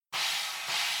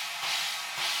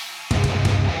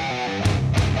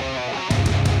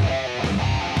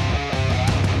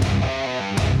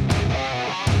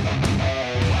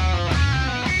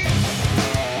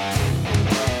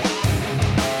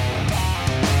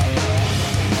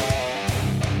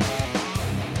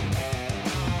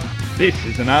This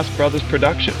is an Ask Brothers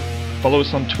production. Follow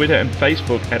us on Twitter and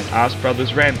Facebook at Ask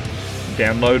Brothers Rant.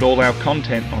 Download all our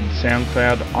content on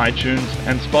SoundCloud, iTunes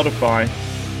and Spotify.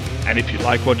 And if you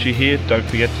like what you hear, don't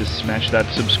forget to smash that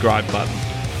subscribe button.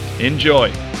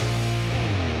 Enjoy!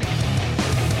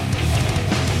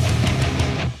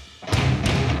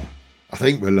 I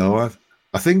think we're live.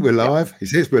 It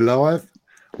says we're live.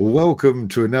 Welcome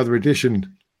to another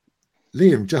edition.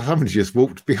 Liam, somebody just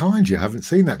walked behind you. I haven't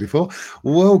seen that before.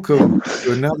 Welcome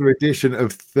to another edition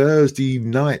of Thursday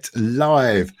Night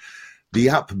Live, the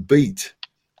upbeat,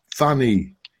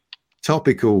 funny,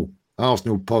 topical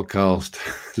Arsenal podcast.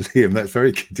 Liam, that's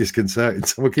very disconcerting.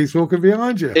 Someone keeps walking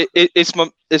behind you. It's my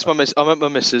miss. I'm at my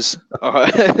missus. All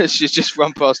right, she's just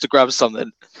run past to grab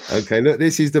something. Okay, look,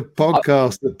 this is the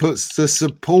podcast that puts the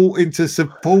support into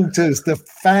supporters, the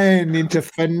fan into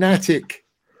fanatic.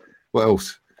 What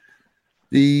else?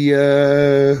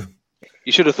 You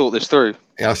should have thought this through.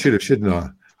 Yeah, I should have, shouldn't I?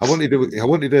 I wanted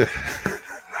to.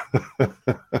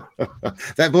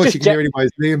 That voice you can hear anyway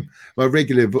is Liam, my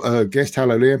regular guest.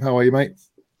 Hello, Liam. How are you, mate?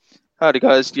 Howdy,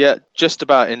 guys. Yeah, just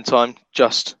about in time.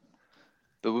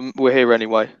 But we're here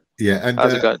anyway. Yeah, and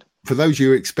how's it going? For those of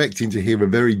you expecting to hear a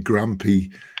very grumpy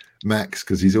Max,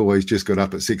 because he's always just got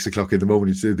up at 6 o'clock in the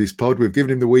morning to do this pod, we've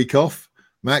given him the week off.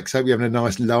 Max, hope you're having a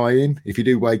nice lie-in. If you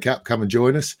do wake up, come and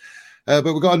join us. But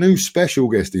we've got a new special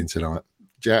guest in tonight,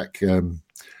 Jack.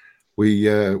 We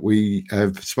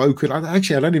have spoken.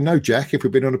 Actually, I don't even know Jack if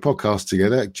we've been on a podcast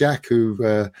together. Jack, who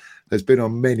has been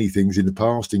on many things in the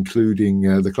past, including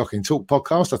the Clock and Talk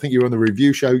podcast. I think you were on the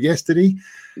review show yesterday.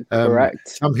 Correct.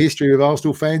 Some history with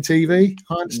Arsenal Fan TV,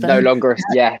 I understand. No longer,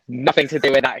 yeah, nothing to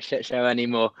do with that shit show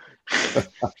anymore.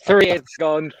 3 years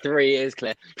gone, 3 years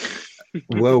clear.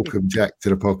 Welcome, Jack, to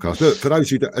the podcast. Look, for those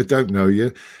who don't know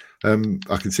you,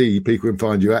 I can see people can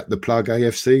find you at the Plug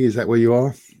AFC. Is that where you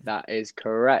are? That is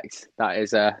correct. That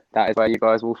is where you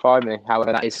guys will find me.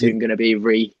 However, that is soon going to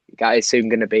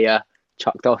be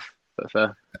chucked off. But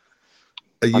for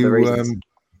are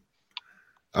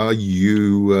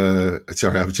you?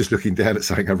 Sorry, I was just looking down at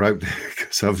something I wrote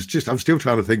because I'm still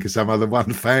trying to think of some other one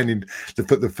to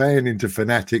put the fan into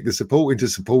fanatic, the support into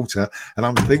supporter, and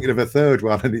I'm thinking of a third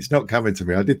one, and it's not coming to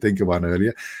me. I did think of one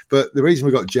earlier, but the reason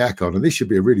we got Jack on, and this should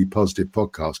be a really positive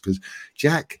podcast, because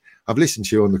Jack, I've listened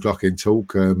to you on the Clock and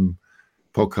Talk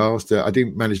podcast. I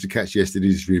didn't manage to catch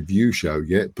yesterday's review show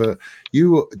yet, but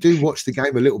you do watch the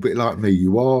game a little bit like me.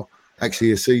 You are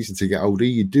actually a season to get older.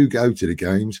 You do go to the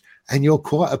games, and you're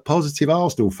quite a positive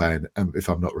Arsenal fan, if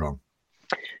I'm not wrong.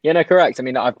 Yeah, no, correct. I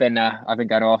mean, I've been going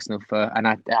to Arsenal and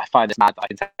I find it mad that I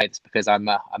can say this because I'm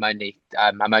only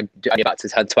about to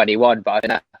turn 21, but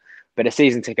I've been a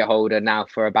season ticket holder now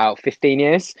for about 15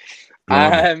 years.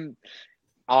 Right.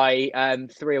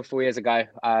 3 or 4 years ago,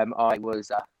 I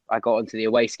got onto the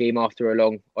away scheme after a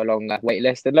long wait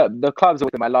list. And look, the club's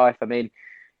always in my life. I mean,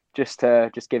 just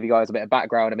to give you guys a bit of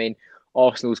background, I mean,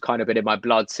 Arsenal's kind of been in my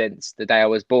blood since the day I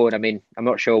was born. I mean, I'm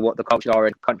not sure what the cultures are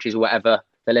in countries or whatever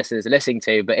the listeners are listening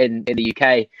to, but in the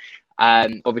UK,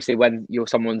 obviously when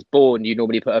someone's born, you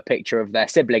normally put a picture of their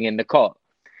sibling in the cot.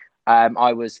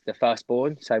 I was the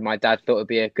firstborn, so my dad thought it'd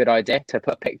be a good idea to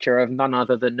put a picture of none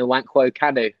other than Nwankwo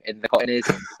Kanu in the cot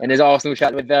in his Arsenal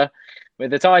shirt with the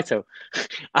title.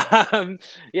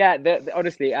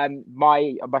 Honestly,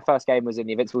 my first game was in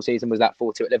the Invincible season, was that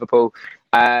 4-2 at Liverpool,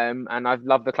 and I've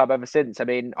loved the club ever since. I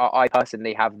mean, I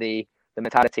personally have the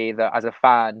mentality that as a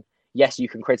fan, yes, you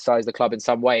can criticise the club in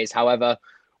some ways. However,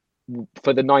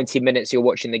 for the 90 minutes you're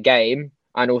watching the game,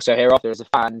 and also hereafter as a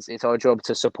fans, it's our job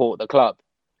to support the club,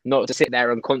 not to sit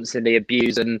there and constantly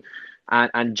abuse and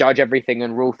judge everything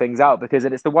and rule things out, because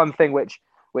it's the one thing which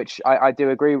I do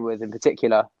agree with in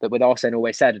particular, that with Arsene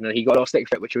always said, and he got a lot of stick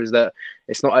for it, which was that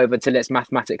it's not over till it's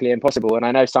mathematically impossible. And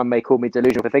I know some may call me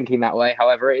delusional for thinking that way.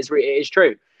 However, it is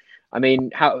true. I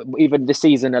mean, even the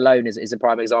season alone is a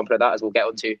prime example of that, as we'll get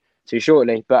onto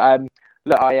shortly. But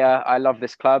look, I love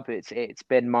this club. It's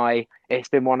been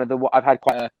one of the, I've had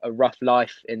quite a rough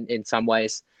life in some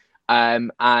ways,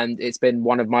 and it's been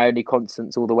one of my only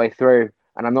constants all the way through.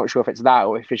 And I'm not sure if it's that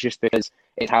or if it's just because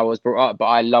it's how I was brought up. But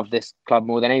I love this club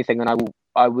more than anything. And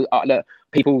look,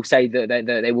 people say that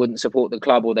they wouldn't support the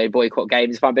club or they boycott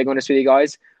games. If I'm being honest with you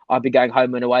guys, I'd be going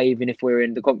home and away even if we're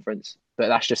in the conference. But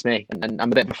that's just me. And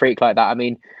I'm a bit of a freak like that. I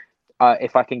mean,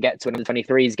 if I can get to an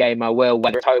under-23s game, I will,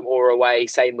 whether it's home or away.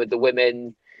 Same with the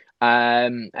women.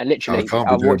 And literally,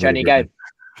 I'll watch any game.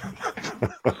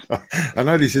 I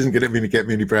know this isn't going to get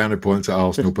me any brownie points at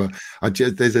Arsenal, but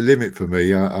there's a limit for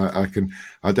me.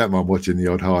 I don't mind watching the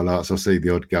odd highlights. I'll see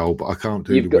the odd goal, but I can't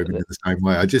do the women in the same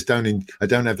way. I just don't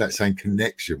have that same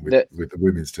connection with the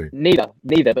women's team. Neither.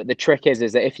 But the trick is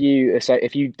that if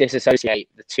you disassociate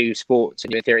the two sports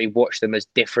and you in theory watch them as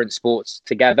different sports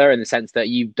together, in the sense that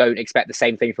you don't expect the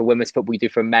same thing for women's football you do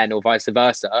from men, or vice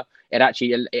versa,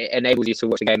 it enables you to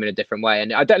watch the game in a different way.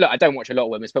 And I don't watch a lot of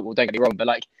women's football, don't get me wrong, but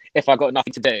like if I got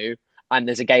nothing to do and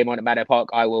there's a game on at Meadow Park,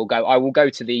 I will go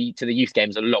to the youth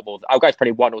games a lot more. I'll go to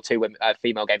probably one or two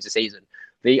female games a season.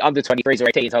 The under 23s or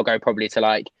 18s, I'll go probably to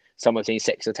like somewhere between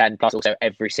 6 or 10, plus also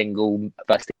every single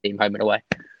first team home and away.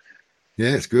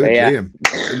 Yeah, it's good. Yeah.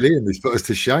 Liam has put us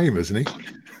to shame, hasn't he?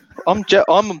 I'm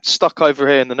stuck over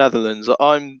here in the Netherlands.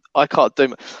 I can't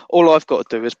do. All I've got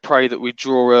to do is pray that we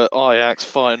draw a Ajax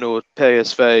final,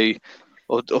 PSV,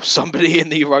 or somebody in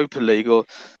the Europa League. Or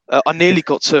I nearly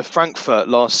got to Frankfurt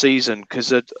last season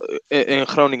because in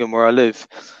Groningen, where I live,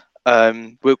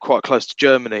 we're quite close to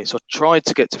Germany. So I tried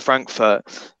to get to Frankfurt,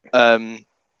 but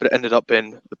it ended up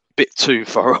being a bit too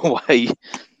far away.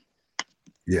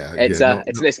 Yeah,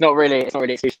 it's not really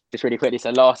excuse. Just really quickly.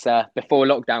 So before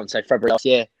lockdown, so February last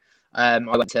year, I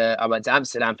went to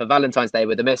Amsterdam for Valentine's Day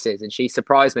with the missus, and she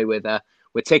surprised me with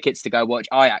tickets to go watch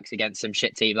Ajax against some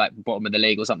shit team like bottom of the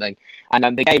league or something.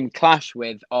 And the game clashed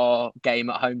with our game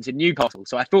at home to Newcastle.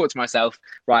 So I thought to myself,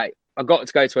 right, I've got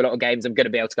to go to a lot of games. I'm going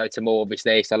to be able to go to more,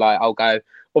 obviously. So like I'll go.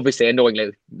 Obviously,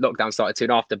 annoyingly, lockdown started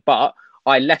soon after, but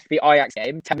I left the Ajax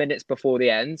game 10 minutes before the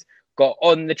end, got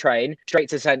on the train straight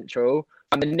to Central,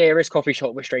 and the nearest coffee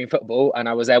shop was Stream Football, and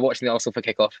I was there watching the Arsenal for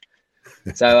kickoff.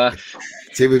 So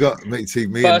see, we got me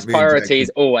first priority is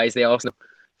always the Arsenal.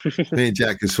 Me and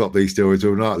Jack can swap these stories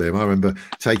all night, Liam. I remember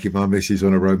taking my missus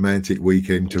on a romantic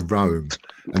weekend to Rome,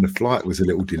 and the flight was a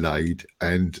little delayed.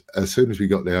 And as soon as we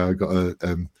got there, I got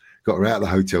her out of the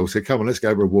hotel. Said, "Come on, let's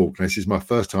go for a walk." And this is my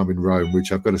first time in Rome,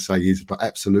 which I've got to say is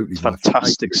absolutely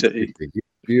fantastic city.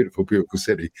 Beautiful, beautiful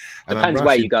city. And depends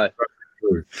where you go.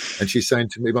 And she's saying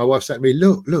to me, my wife's saying to me,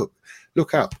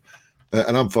 look up.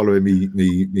 And I'm following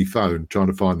me phone, trying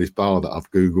to find this bar that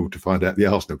I've Googled to find out the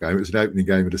Arsenal game. It was an opening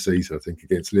game of the season, I think,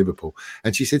 against Liverpool.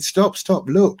 And she said, stop,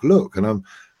 look. And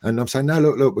I'm saying, no,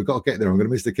 look, we've got to get there. I'm going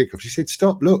to miss the kickoff. She said,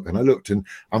 stop, look. And I looked, and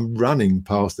I'm running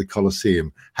past the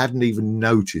Colosseum. Hadn't even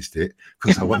noticed it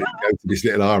because I wanted to go to this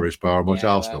little Irish bar and watch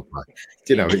Arsenal play.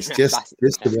 You know, it's just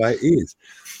the way it is.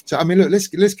 So, I mean, look,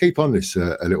 let's keep on this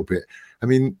a little bit. I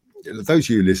mean, those of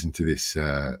you who listen to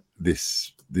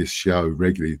this show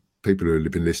regularly, people who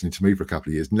have been listening to me for a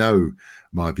couple of years know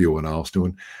my view on Arsenal,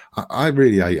 and I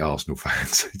really hate Arsenal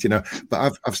fans, you know.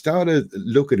 But I've started to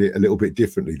look at it a little bit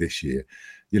differently this year.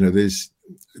 You know,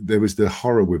 there was the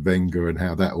horror with Wenger and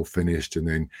how that all finished, and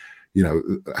then, you know,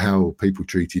 how people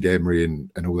treated Emery and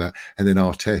all that, and then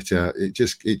Arteta. It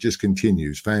just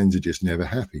continues. Fans are just never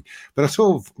happy. But I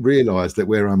sort of realised that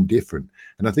where I'm different,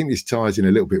 and I think this ties in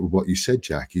a little bit with what you said,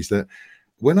 Jack, is that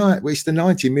it's the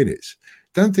 90 minutes.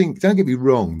 Don't get me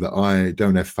wrong that I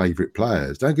don't have favourite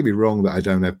players. Don't get me wrong that I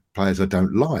don't have players I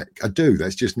don't like. I do.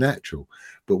 That's just natural.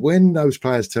 But when those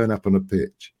players turn up on a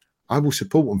pitch, I will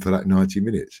support them for that 90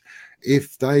 minutes.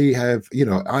 If they have, you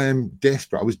know, I am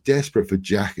desperate. I was desperate for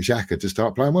Xhaka to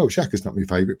start playing well. Xhaka's not my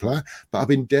favourite player, but I've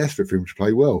been desperate for him to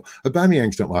play well.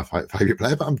 Aubameyang's not my favourite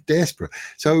player, but I'm desperate.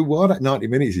 So while that 90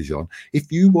 minutes is on,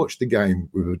 if you watch the game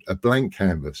with a blank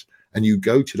canvas, and you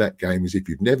go to that game as if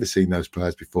you've never seen those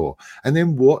players before, and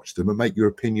then watch them and make your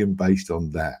opinion based on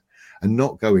that, and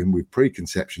not go in with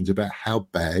preconceptions about how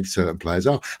bad certain players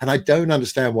are. And I don't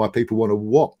understand why people want to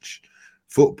watch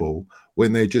football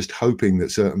when they're just hoping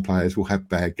that certain players will have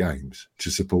bad games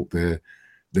to support their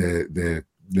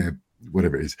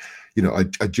whatever it is. You know,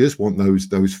 I just want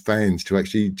those fans to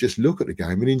actually just look at the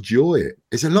game and enjoy it.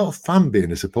 It's a lot of fun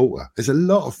being a supporter. There's a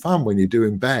lot of fun when you're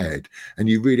doing bad and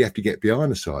you really have to get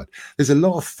behind the side. There's a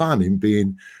lot of fun in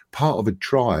being part of a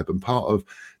tribe and part of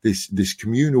this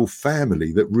communal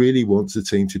family that really wants the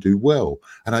team to do well.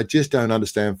 And I just don't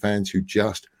understand fans who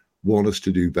just want us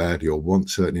to do badly or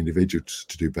want certain individuals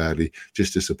to do badly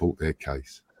just to support their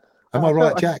case. Am I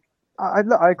right, Jack?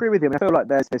 I agree with you. I feel like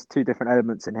there's two different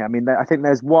elements in here. I mean, I think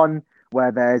there's one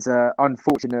where there's a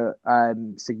unfortunate,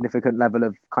 significant level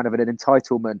of kind of an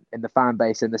entitlement in the fan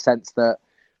base, in the sense that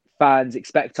fans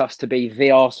expect us to be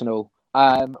the Arsenal,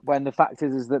 when the fact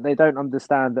is that they don't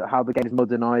understand that how the game is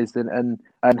modernised and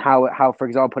how, for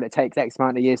example, it takes X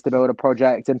amount of years to build a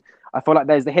project. And I feel like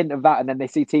there's the hint of that, and then they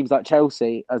see teams like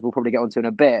Chelsea, as we'll probably get onto in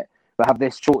a bit, that have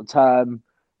this short-term,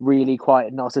 really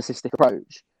quite narcissistic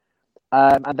approach.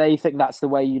 And they think that's the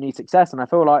way you need success. And I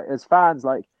feel like as fans,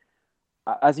 like,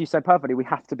 as you said perfectly, we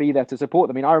have to be there to support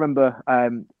them. I mean, I remember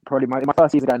probably my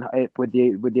first season going with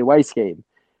the away scheme.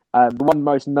 The one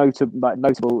most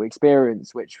notable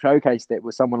experience which showcased it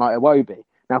was someone like Iwobi.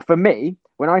 Now, for me,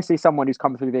 when I see someone who's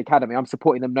come through the academy, I'm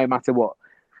supporting them no matter what.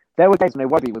 There were days when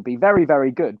Iwobi would be very,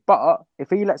 very good, but if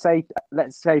he, let's say,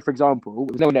 for example,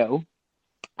 it was 0-0.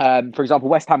 For example,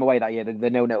 West Ham away that year, the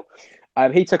 0-0.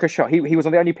 He took a shot. He was one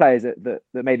of the only players that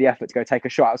made the effort to go take a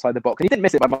shot outside the box, and he didn't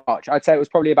miss it by much. I'd say it was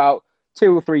probably about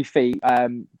 2 or 3 feet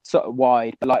sort of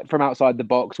wide, but like from outside the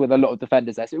box with a lot of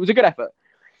defenders there. So it was a good effort.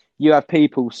 You have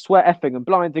people sweat effing and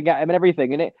blinding at him and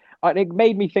everything, and it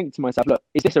made me think to myself, look,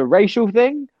 is this a racial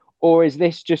thing, or is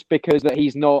this just because that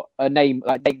he's not a name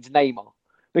like Dane's Neymar?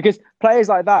 Because players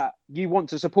like that you want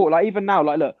to support. Like even now,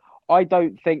 like look, I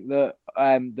don't think that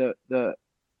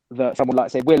that someone like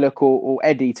say Willock or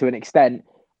Eddie to an extent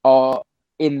are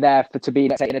in there to be,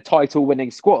 let's say, in a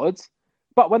title-winning squad.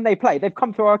 But when they play, they've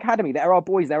come through our academy. They're our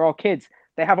boys. They're our kids.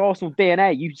 They have Arsenal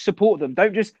DNA. You support them.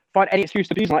 Don't just find any excuse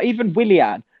to do something. Like even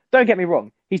Willian, don't get me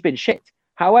wrong, he's been shit.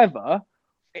 However,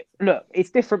 look, it's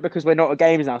different because we're not at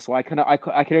games now, so I can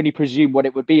only presume what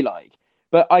it would be like.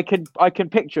 But I can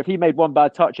picture if he made one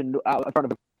bad touch and out in front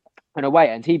of an away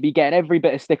end, he'd be getting every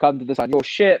bit of stick under the sun. You're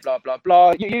shit, blah blah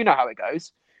blah. You know how it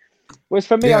goes. Whereas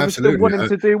for me, I was still wanting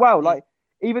to do well. Like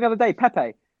even the other day,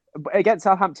 Pepe against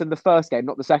Southampton, the first game,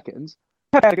 not the second.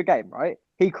 Pepe had a good game, right?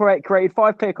 He created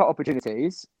 5 clear-cut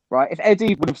opportunities, right? If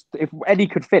Eddie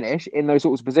could finish in those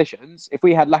sorts of positions, if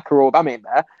we had Laka or Bami in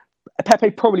there,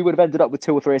 Pepe probably would have ended up with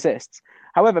 2 or 3 assists.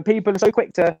 However, people are so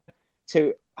quick to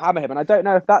hammer him, and I don't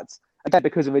know if that's again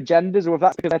because of agendas or if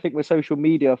that's because I think with social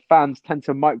media, fans tend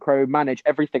to micromanage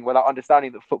everything without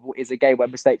understanding that football is a game where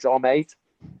mistakes are made.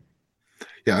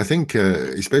 Yeah, I think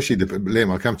especially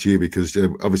Liam, I'll come to you because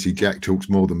obviously Jack talks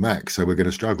more than Max, so we're going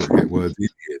to struggle to get words in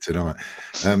here tonight.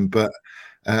 But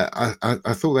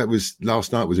I thought that was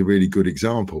last night was a really good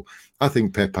example. I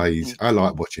think I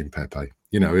like watching Pepe.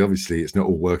 You know, obviously it's not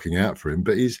all working out for him,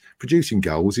 but he's producing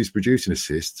goals, he's producing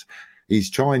assists, he's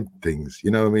trying things.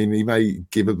 You know, I mean, he may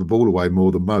give the ball away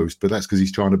more than most, but that's because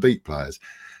he's trying to beat players.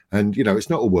 And, you know, it's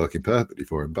not all working perfectly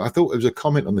for him. But I thought there was a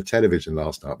comment on the television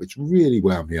last night which really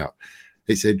wound me up.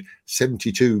 It said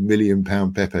 £72 million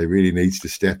Pepe really needs to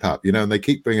step up, you know, and they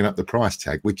keep bringing up the price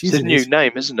tag, which is a new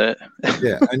name, isn't it?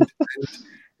 Yeah, and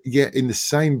yet in the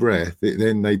same breath,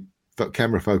 then they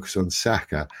camera focus on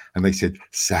Saka, and they said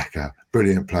Saka,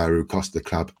 brilliant player who cost the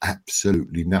club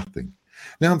absolutely nothing.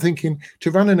 Now I'm thinking to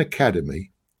run an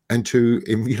academy and to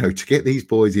get these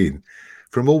boys in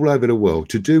from all over the world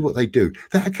to do what they do,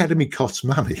 that academy costs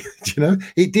money. You know,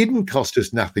 it didn't cost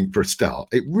us nothing for a start.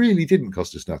 It really didn't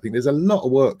cost us nothing. There's a lot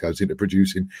of work goes into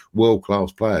producing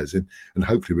world-class players, and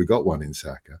hopefully we got one in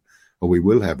Saka, or we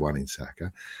will have one in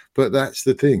Saka. But that's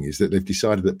the thing, is that they've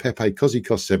decided that Pepe, because he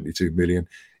costs 72 million,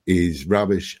 is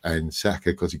rubbish, and Saka,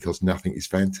 because he costs nothing, is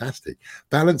fantastic.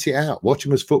 Balance it out. Watch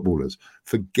them as footballers.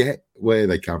 Forget where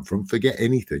they come from. Forget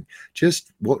anything.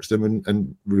 Just watch them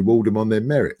and reward them on their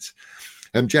merits.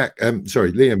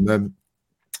 Liam,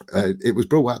 it was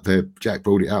brought up there, Jack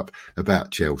brought it up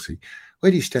about Chelsea.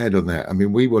 Where do you stand on that? I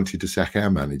mean, we wanted to sack our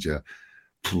manager.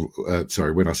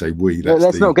 When I say we,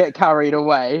 let's not get carried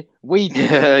away. We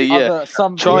did.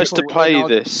 Some tries to play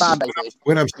this.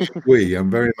 When I'm saying we, I'm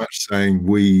very much saying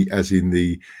we as in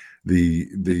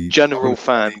the general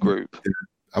fan group.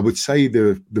 I would say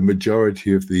the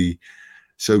majority of the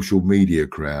social media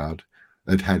crowd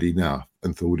had enough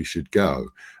and thought he should go.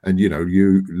 And, you know,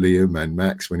 you, Liam and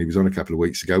Max, when he was on a couple of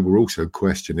weeks ago, were also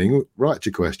questioning, right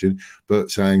to question,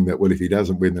 but saying that, well, if he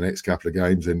doesn't win the next couple of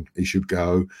games, then he should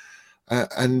go.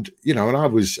 And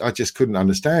I just couldn't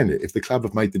understand it. If the club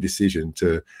have made the decision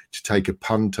to take a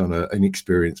punt on an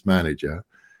inexperienced manager,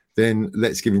 then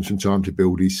let's give him some time to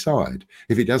build his side.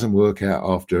 If it doesn't work out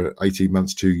after 18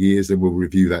 months, 2 years, then we'll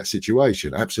review that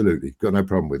situation. Absolutely. Got no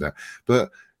problem with that.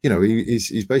 But, you know,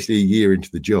 he's basically a year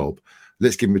into the job.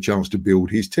 Let's give him a chance to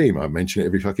build his team. I mention it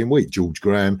every fucking week. George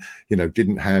Graham, you know,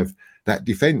 didn't have that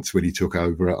defence when he took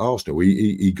over at Arsenal.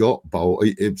 He got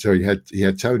he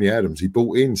had Tony Adams. He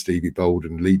brought in Stevie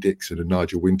Bolden, Lee Dixon and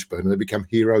Nigel Winterburn, and they become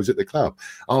heroes at the club.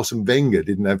 Arsene Wenger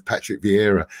didn't have Patrick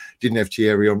Vieira, didn't have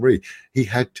Thierry Henry. He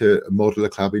had to model a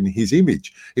club in his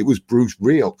image. It was Bruce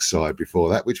Rioch's side before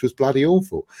that, which was bloody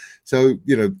awful. So,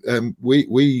 you know,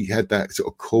 we had that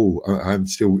sort of call.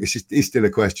 It's still a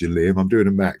question, Liam. I'm doing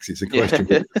a Max. It's a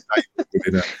question.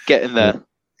 Getting there.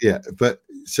 Yeah, but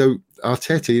so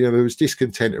Arteta, you know, there was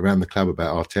discontent around the club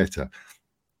about Arteta,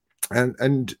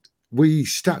 and we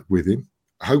stuck with him.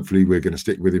 Hopefully, we're going to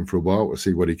stick with him for a while to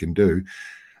see what he can do.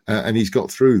 And he's got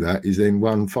through that. He's then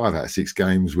won 5 out of 6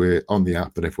 games. We're on the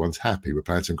up and everyone's happy. We're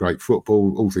playing some great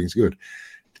football, all things good.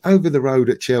 Over the road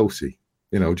at Chelsea,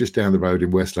 just down the road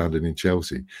in West London in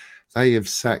Chelsea, they have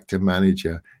sacked a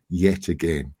manager yet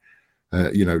again.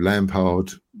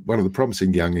 Lampard, one of the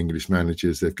promising young English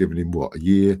managers, they've given him, a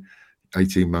year,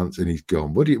 18 months, and he's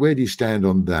gone. Where do you stand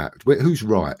on that? Who's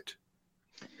right?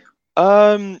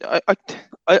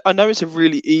 I know it's a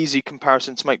really easy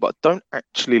comparison to make, but I don't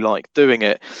actually like doing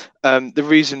it. The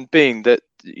reason being that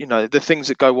the things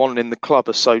that go on in the club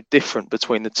are so different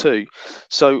between the two.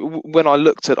 So when I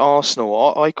looked at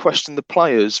Arsenal, I questioned the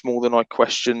players more than I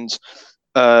questioned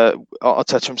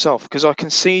Arteta himself, because I can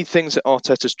see things that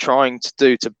Arteta's trying to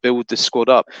do to build this squad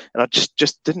up, and I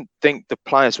just didn't think the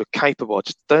players were capable. I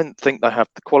just don't think they have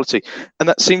the quality, and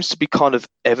that seems to be kind of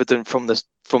evident from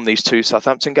these 2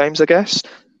 Southampton games, I guess,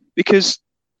 because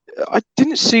I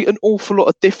didn't see an awful lot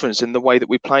of difference in the way that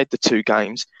we played the 2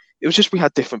 games. It was just we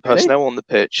had different personnel on the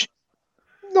pitch,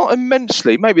 not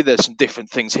immensely. Maybe there's some different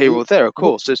things here or there, of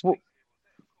course. What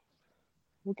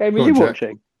game were you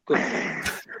watching?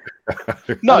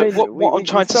 No, what I'm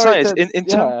trying to say is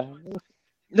No.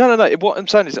 What I'm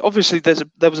saying is, obviously,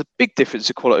 there was a big difference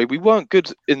in quality. We weren't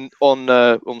good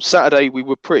on Saturday. We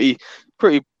were pretty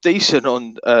decent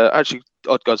on. Actually,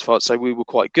 I'd go as far as say we were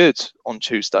quite good on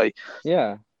Tuesday.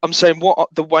 Yeah, I'm saying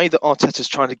the way that Arteta's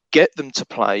trying to get them to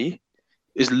play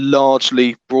is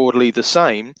largely broadly the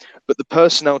same, but the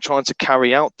personnel trying to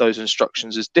carry out those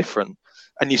instructions is different.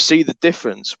 And you see the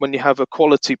difference when you have a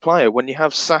quality player. When you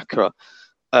have Saka,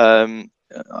 I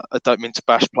don't mean to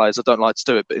bash players, I don't like to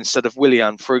do it, but instead of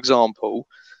Willian, for example,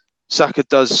 Saka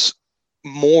does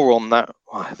more on that.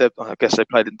 I guess they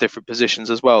played in different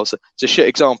positions as well, so it's a shit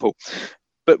example.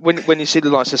 But when you see the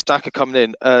likes of Saka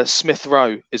coming in, Smith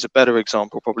Rowe is a better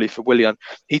example probably for Willian.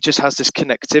 He just has this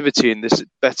connectivity and this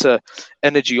better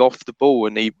energy off the ball,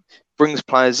 and he brings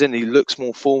players in, he looks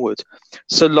more forward.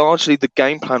 So largely the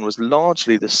game plan was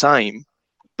largely the same,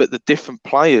 but the different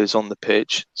players on the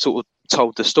pitch sort of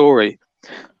told the story.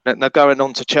 Now going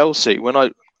on to Chelsea, when I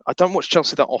don't watch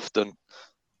Chelsea that often,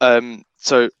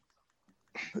 so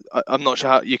I'm not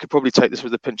sure how you could probably take this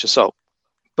with a pinch of salt.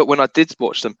 But when I did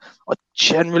watch them, I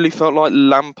generally felt like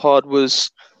Lampard was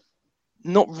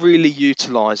not really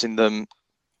utilising them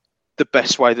the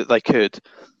best way that they could.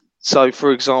 So,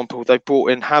 for example, they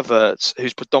brought in Havertz,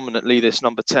 who's predominantly this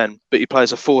number 10, but he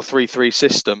plays a 4-3-3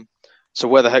 system. So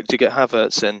where the heck do you get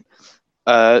Havertz in?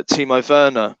 Timo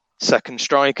Werner, second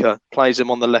striker, plays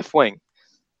him on the left wing.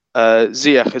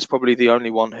 Ziyech is probably the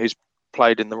only one who's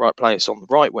played in the right place on the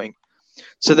right wing.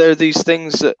 So there are these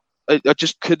things that I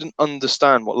just couldn't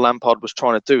understand what Lampard was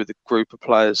trying to do with the group of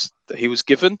players that he was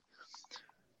given.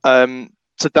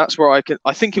 So that's where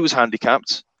I think he was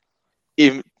handicapped,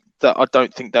 even that I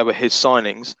don't think they were his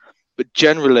signings. But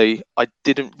generally, I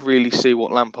didn't really see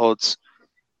what Lampard's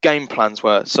game plans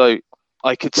were. So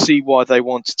I could see why they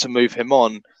wanted to move him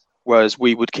on, whereas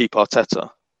we would keep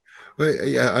Arteta. Well,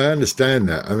 yeah, I understand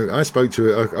that. I mean, I spoke to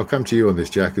it. I'll come to you on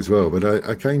this, Jack, as well. But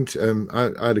I came to.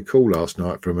 I had a call last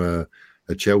night from a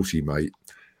Chelsea mate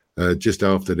just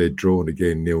after they'd drawn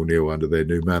again 0-0 under their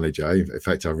new manager. In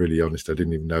fact, I'm really honest, I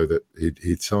didn't even know that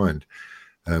he'd signed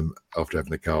after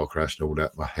having a car crash and all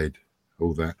that. My head,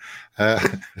 all that.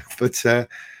 But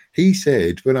he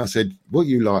said, when I said, "What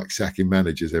you like sacking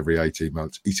managers every 18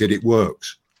 months?" He said, "It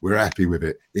works. We're happy with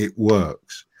it. It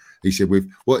works." He said,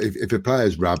 if a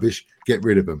player's rubbish, get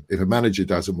rid of them. If a manager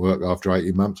doesn't work after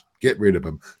 18 months, get rid of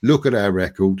them. Look at our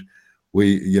record.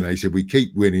 He said, we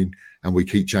keep winning and we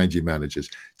keep changing managers.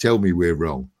 Tell me we're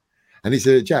wrong. And he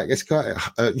said, Jack, it's quite,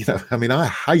 I mean, I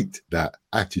hate that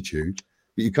attitude,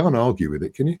 but you can't argue with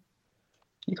it, can you?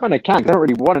 You kind of can. They don't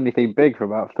really want anything big for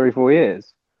about 3-4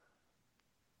 years.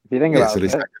 If you think about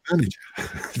it. Sack a manager.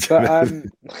 But,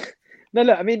 no,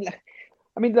 look, I mean,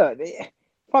 look,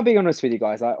 if I'm being honest with you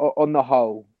guys, like, on the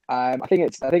whole, I think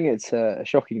it's a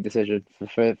shocking decision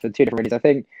for two different reasons. I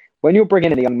think when you're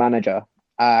bringing in a young manager,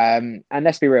 and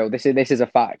let's be real, this is a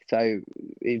fact. So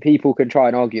people can try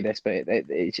and argue this, but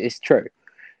it's true.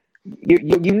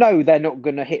 You know they're not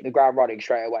going to hit the ground running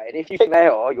straight away, and if you think they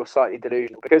are, you're slightly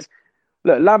delusional. Because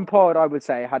look, Lampard, I would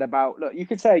say, had you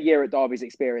could say a year at Derby's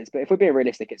experience, but if we're being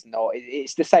realistic, it's not.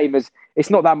 It's the same as, it's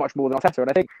not that much more than Arteta.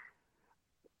 And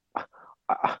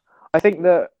I think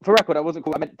that, for record,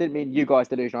 didn't mean you guys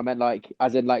delusional. I meant like,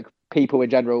 as in like people in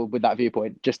general with that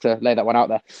viewpoint, just to lay that one out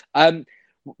there.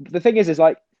 The thing is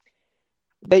like,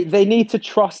 they need to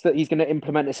trust that he's going to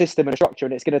implement a system and a structure,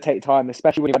 and it's going to take time,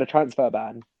 especially when you've had a transfer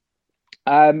ban.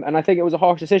 And I think it was a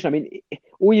harsh decision. I mean,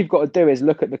 all you've got to do is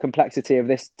look at the complexity of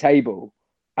this table,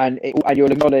 and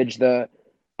you'll acknowledge that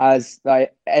as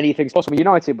like anything's possible.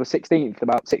 United was 16th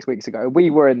about 6 weeks ago. We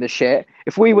were in the shit.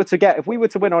 If we were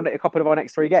to win on a couple of our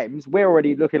next 3 games, we're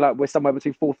already looking like we're somewhere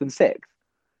between 4th and 6th.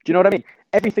 Do you know what I mean?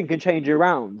 Everything can change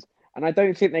around, and I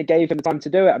don't think they gave him the time to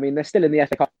do it. I mean, they're still in the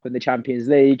FA Cup and the Champions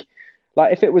League.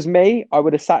 Like, if it was me, I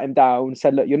would have sat him down and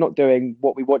said, look, you're not doing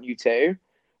what we want you to.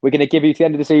 We're going to give you to the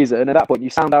end of the season. At that point, you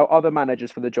sound out other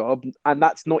managers for the job. And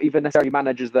that's not even necessarily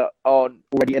managers that aren't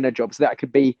already in a job. So that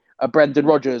could be a Brendan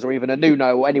Rodgers or even a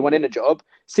Nuno or anyone in a job.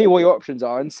 See what your options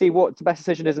are and see what the best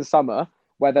decision is in summer,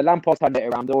 whether Lampard's turned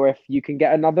it around or if you can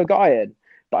get another guy in.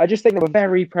 But I just think they were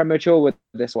very premature with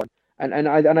this one. And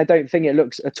I don't think it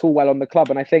looks at all well on the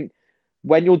club. And I think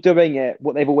when you're doing it,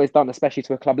 what they've always done, especially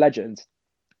to a club legend,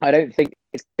 I don't think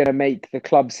it's going to make the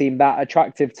club seem that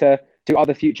attractive to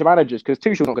other future managers, because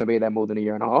Tuchel's not going to be there more than a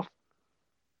year and a half.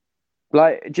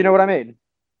 Like, do you know what I mean?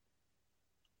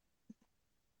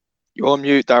 You're on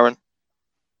mute, Darren.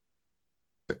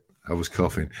 I was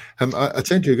coughing. I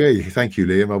tend to agree. Thank you,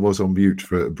 Liam. I was on mute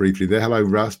for briefly there. Hello,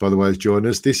 Russ, by the way, has joined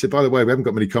us. This, by the way, we haven't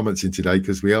got many comments in today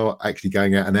because we are actually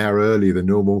going out an hour earlier than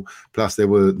normal. Plus, the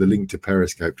link to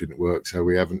Periscope didn't work, so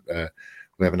we haven't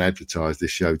advertised this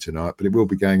show tonight, but it will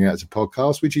be going out as a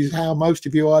podcast, which is how most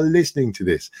of you are listening to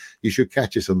this. You should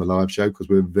catch us on the live show because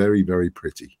we're very, very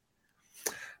pretty.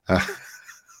 Come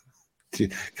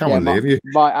on, Liam.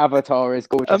 My avatar is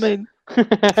gorgeous. I mean,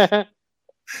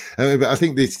 but I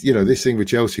think this thing with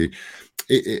Chelsea,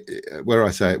 where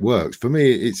I say it works, for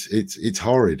me, it's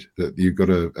horrid that you've got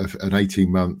an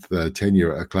 18-month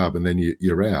tenure at a club and then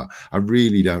you're out. I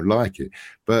really don't like it.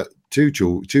 But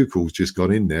Tuchel's just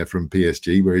gone in there from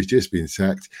PSG where he's just been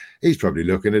sacked. He's probably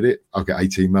looking at it. I'll get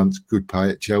 18 months, good pay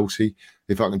at Chelsea.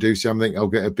 If I can do something, I'll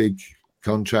get a big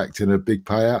contract and a big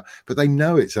payout. But they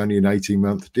know it's only an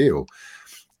 18-month deal.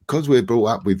 Because we're brought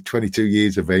up with 22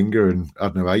 years of Wenger and, I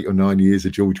don't know, 8 or 9 years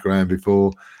of George Graham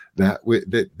before that,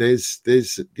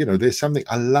 there's something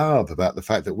I love about the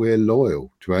fact that we're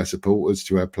loyal to our supporters,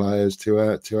 to our players, to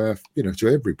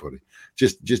everybody.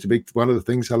 Just a big one of the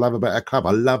things I love about our club.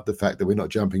 I love the fact that we're not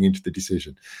jumping into the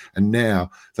decision. And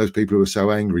now those people who were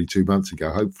so angry 2 months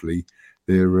ago, hopefully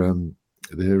they're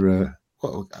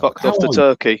fucked off to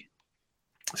Turkey.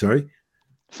 Sorry?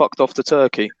 Fucked off to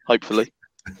Turkey, hopefully.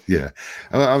 Yeah,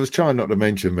 I was trying not to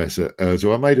mention Mesut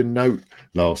Ozil. I made a note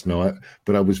last night,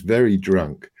 but I was very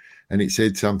drunk, and it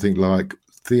said something like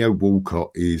Theo Walcott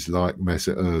is like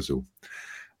Mesut Ozil,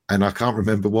 and I can't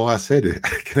remember why I said it.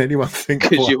 Can anyone think?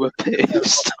 Because you were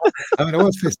pissed. I mean, I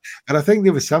was pissed, and I think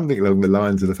there was something along the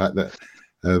lines of the fact that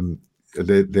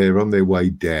they're on their way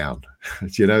down.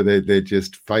 They're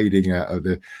just fading out of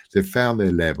they've found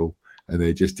their level, and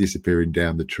they're just disappearing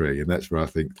down the tree, and that's where I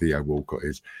think Theo Walcott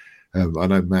is. I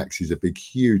know Max is a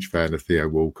huge fan of Theo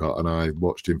Walcott, and I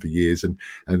watched him for years.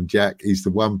 And Jack is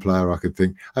the one player I could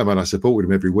think, I supported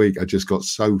him every week. I just got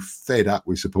so fed up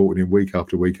with supporting him week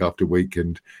after week after week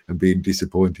and being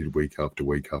disappointed week after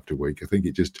week after week. I think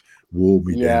it just wore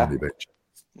me down eventually.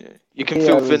 Yeah. You can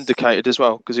feel vindicated as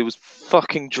well because he was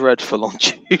fucking dreadful on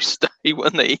Tuesday,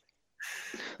 wasn't he?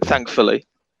 Thankfully.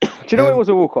 Do you know what it was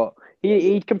with Walcott?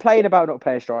 He'd complain about not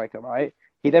playing striker, right?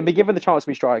 He'd then be given the chance to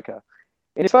be striker.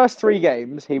 In his first 3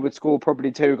 games, he would score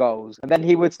probably 2 goals, and then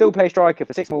he would still play striker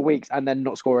for 6 more weeks and then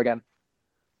not score again.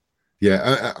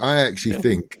 Yeah, I actually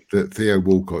think that Theo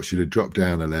Walcott should have dropped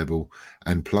down a level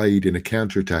and played in a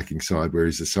counter-attacking side where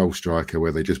he's the sole striker,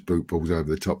 where they just boot balls over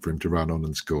the top for him to run on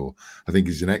and score. I think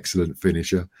he's an excellent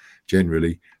finisher,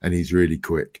 generally, and he's really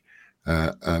quick.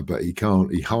 But he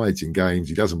hides in games.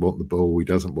 He doesn't want the ball. He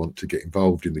doesn't want to get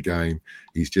involved in the game.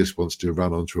 He just wants to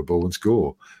run onto a ball and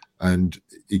score. And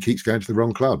he keeps going to the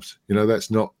wrong clubs. That's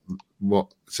not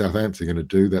what Southampton are going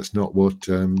to do. That's not what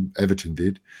Everton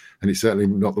did. And it's certainly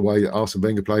not the way that Arsene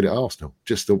Wenger played at Arsenal.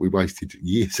 Just thought we wasted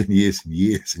years and years and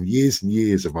years and years and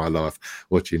years of my life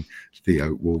watching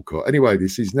Theo Walcott. Anyway,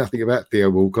 this is nothing about Theo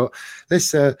Walcott.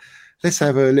 Let's have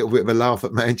a little bit of a laugh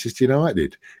at Manchester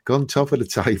United. Gone top of the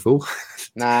table.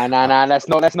 Nah. Let's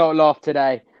not laugh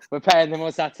today. We're playing them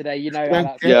on Saturday. You know how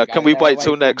that's Yeah, can we wait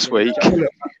till next week?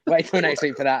 Wait till next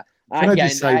week for that. I'm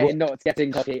not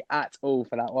getting cocky at all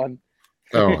for that one.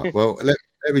 All right. Well, let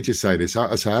me just say this.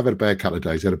 I've had a bad couple of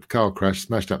days. I had a car crash,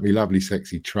 smashed up my lovely,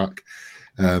 sexy truck.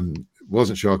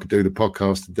 Wasn't sure I could do the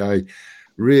podcast today.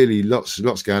 Really, lots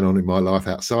going on in my life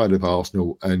outside of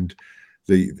Arsenal, and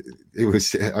I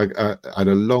had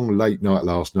a long, late night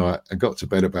last night. I got to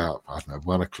bed about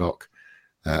 1 o'clock.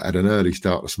 at an early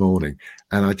start this morning,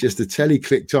 and the telly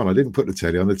clicked on. I didn't put the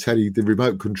telly on. The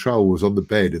remote control was on the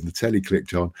bed, and the telly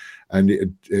clicked on, and it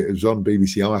was on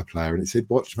BBC iPlayer, and it said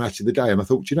 "Watch Match of the Day." And I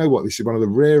thought, you know what? This is one of the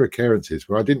rare occurrences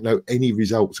where I didn't know any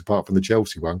results apart from the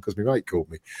Chelsea one because my mate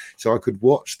called me, so I could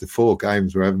watch the 4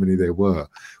 games, or however many there were,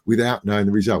 without knowing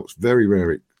the results. Very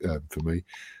rare for me.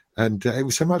 And it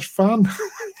was so much fun.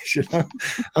 I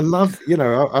love,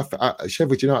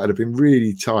 Sheffield United have been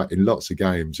really tight in lots of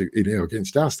games.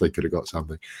 Against us, they could have got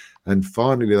something. And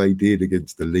finally, they did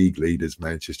against the league leaders,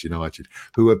 Manchester United,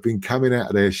 who have been coming out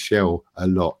of their shell a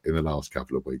lot in the last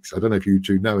couple of weeks. I don't know if you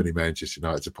two know any Manchester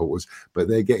United supporters, but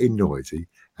they're getting noisy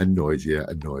and noisier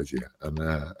and noisier. And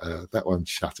that one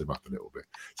shut them up a little bit.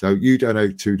 So you don't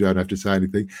have to say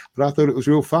anything, but I thought it was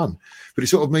real fun. But it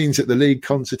sort of means that the league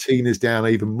concertina's down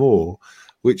even more,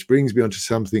 which brings me on to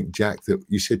something, Jack, that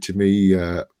you said to me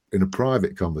in a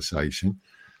private conversation.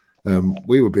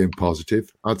 We were being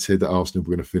positive. I'd said that Arsenal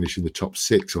were going to finish in the top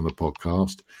 6 on the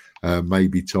podcast,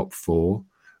 maybe top 4.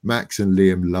 Max and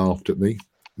Liam laughed at me.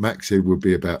 Max said we'd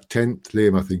be about 10th.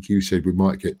 Liam, I think you said we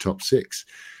might get top 6.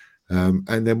 And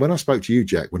then when I spoke to you,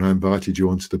 Jack, when I invited you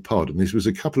onto the pod, and this was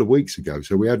a couple of weeks ago,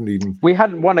 so we hadn't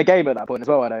won a game at that point as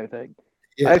well, I don't think.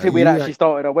 Yeah, I don't think we'd actually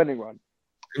started a winning run.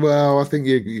 Well, I think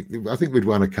we'd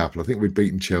won a couple. I think we'd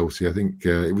beaten Chelsea. I think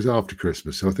it was after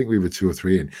Christmas, so I think we were 2 or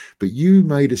 3 in. But you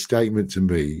made a statement to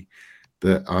me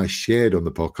that I shared on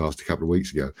the podcast a couple of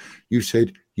weeks ago. You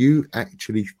said you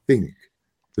actually think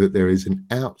that there is an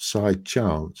outside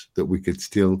chance that we could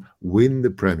still win the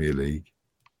Premier League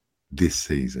this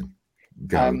season.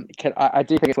 I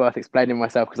do think it's worth explaining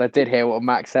myself because I did hear what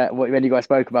Max said when you guys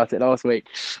spoke about it last week.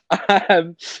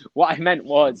 What I meant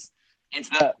was, is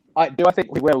that I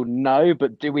think we will? No,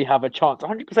 but do we have a chance?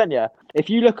 100%, yeah. If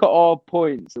you look at our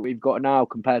points that we've got now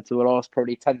compared to the last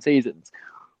probably 10 seasons,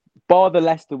 bar the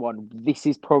Leicester one, this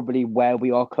is probably where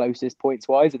we are closest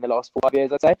points-wise in the last 5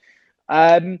 years, I'd say.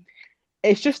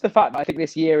 It's just the fact that I think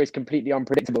this year is completely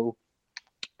unpredictable.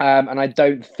 And I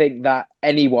don't think that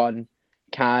anyone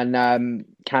can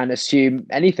assume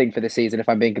anything for the season, if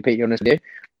I'm being completely honest with you.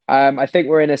 I think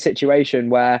we're in a situation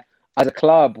where, as a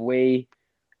club,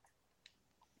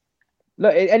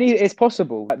 it's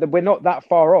possible. We're not that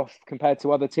far off compared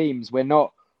to other teams. We're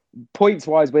not,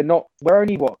 points-wise, we're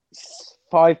only,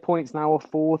 5 points now off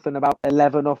 4th and about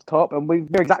 11 off top, and we're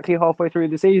exactly halfway through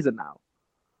the season now.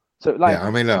 So, if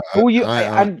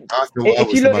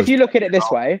you look at it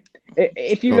this way,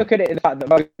 if you look at it in the fact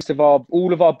that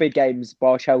all of our big games,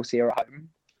 bar Chelsea, are at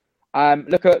home.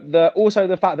 Look at the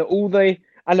fact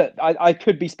that I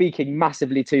could be speaking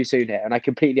massively too soon here, and I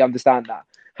completely understand that.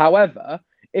 However,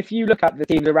 if you look at the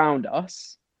teams around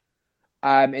us,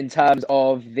 in terms of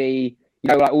all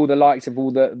the likes of all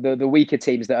the weaker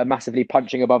teams that are massively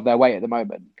punching above their weight at the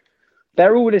moment,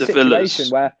 they're all in a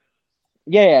situation where,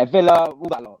 Villa, all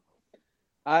that lot.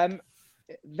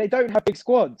 They don't have big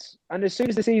squads, and as soon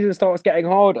as the season starts getting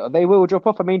harder, they will drop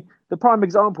off. I mean, the prime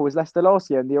example is Leicester last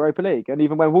year in the Europa League, and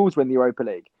even when Wolves were in the Europa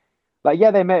League,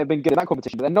 they may have been good in that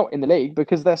competition, but they're not in the league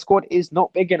because their squad is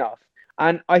not big enough.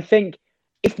 And I think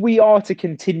if we are to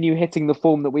continue hitting the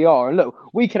form that we are, and look,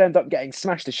 we could end up getting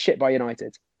smashed to shit by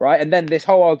United, right? And then this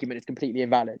whole argument is completely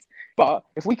invalid. But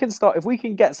if we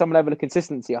can get some level of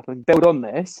consistency up and build on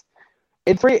this,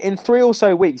 in three or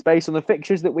so weeks, based on the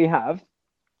fixtures that we have,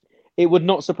 it would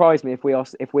not surprise me if we are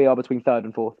between 3rd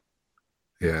and 4th.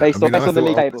 Yeah, based on the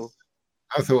league table.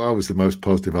 I thought I was the most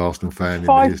positive Arsenal fan in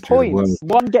 5 the history of the world.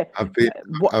 One game. I've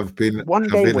been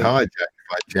hijacked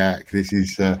by Jack. This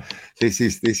is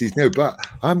no. But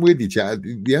I'm with you, Jack.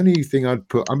 The only thing I'd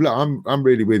put, I'm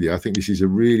really with you. I think this is a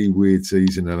really weird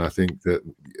season, and I think that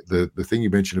the thing you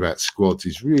mentioned about squads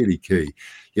is really key.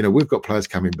 We've got players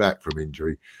coming back from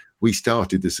injury. We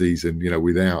started the season,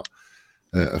 without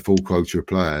a full quota of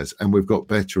players, and we've got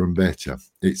better and better.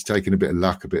 It's taken a bit of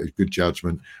luck, a bit of good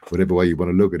judgment, whatever way you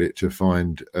want to look at it, to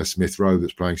find a Smith Rowe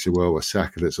that's playing so well, a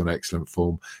Saka that's on excellent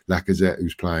form, Lacazette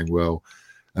who's playing well,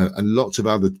 and lots of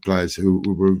other players who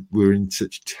were in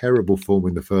such terrible form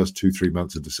in the first 2-3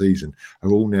 months of the season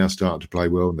are all now starting to play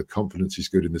well, and the confidence is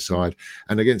good in the side.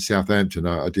 And against Southampton,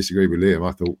 I disagree with Liam.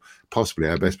 I thought possibly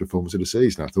our best performance of the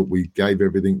season. I thought we gave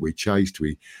everything, we chased,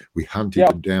 we hunted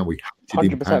them down, we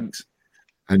hunted 100%. In packs.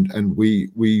 And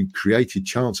we created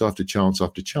chance after chance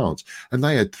after chance. And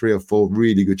they had 3 or 4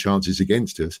 really good chances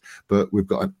against us, but we've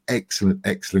got an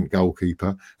excellent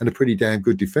goalkeeper and a pretty damn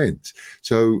good defence.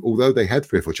 So although they had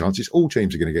 3 or 4 chances, all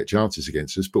teams are going to get chances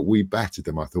against us, but we battered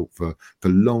them, I thought, for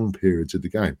long periods of the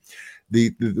game.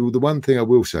 The one thing I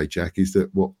will say, Jack, is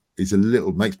that what is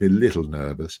makes me a little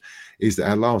nervous is that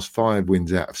our last 5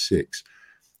 wins out of 6,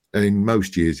 in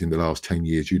most years in the last 10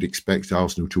 years, you'd expect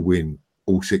Arsenal to win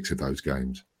all 6 of those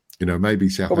games. Maybe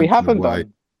Southampton But we haven't away.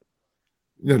 done.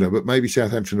 No, but maybe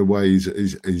Southampton away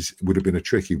would have been a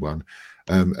tricky one,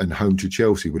 and home to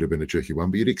Chelsea would have been a tricky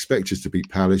one. But you'd expect us to beat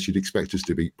Palace, you'd expect us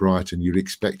to beat Brighton, you'd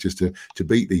expect us to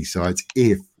beat these sides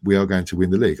if we are going to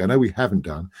win the league. I know we haven't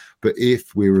done, but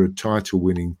if we're a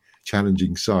title-winning,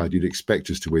 challenging side, you'd expect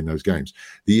us to win those games.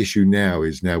 The issue now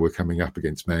is we're coming up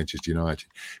against Manchester United.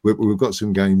 We've got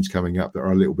some games coming up that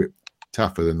are a little bit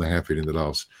tougher than they have been in the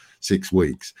last 6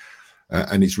 weeks.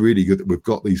 And it's really good that we've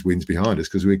got these wins behind us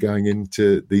because we're going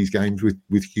into these games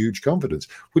with huge confidence.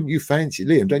 Wouldn't you fancy,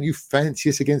 Liam, don't you fancy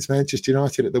us against Manchester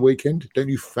United at the weekend? Don't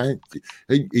you fancy,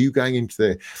 are you going into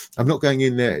there? I'm not going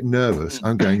in there nervous.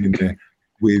 I'm going in there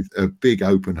with a big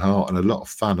open heart and a lot of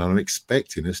fun, and I'm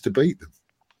expecting us to beat them.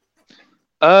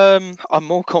 I'm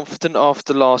more confident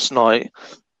after last night,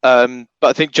 but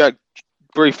I think Jack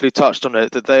briefly touched on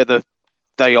it, that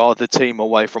they are the team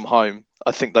away from home.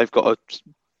 I think they've got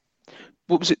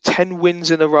 10 wins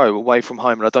in a row away from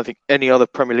home, and I don't think any other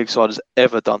Premier League side has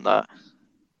ever done that.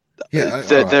 Yeah,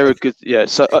 they're a good. Yeah,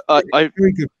 so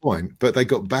very good point. But they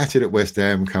got battered at West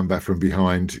Ham, come back from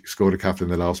behind, scored a couple in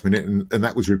the last minute, and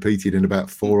that was repeated in about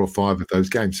 4 or 5 of those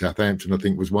games. Southampton, I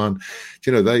think, was one.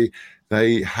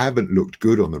 They haven't looked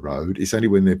good on the road. It's only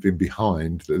when they've been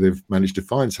behind that they've managed to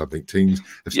find something. Teams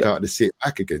have started to sit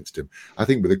back against them. I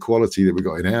think with the quality that we've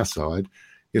got in our side,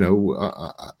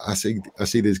 I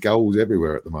see there's goals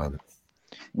everywhere at the moment.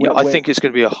 Yeah, I think it's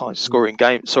going to be a high-scoring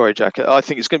game. Sorry, Jack. I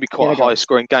think it's going to be quite a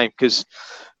high-scoring game because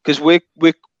we've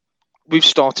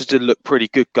started to look pretty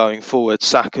good going forward.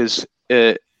 Saka's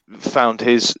found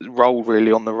his role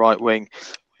really on the right wing.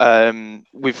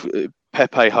 With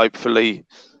Pepe, hopefully,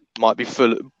 might be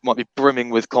brimming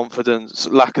with confidence.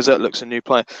 Lacazette looks a new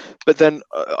player, but then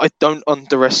I don't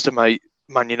underestimate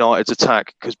Man United's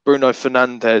attack because Bruno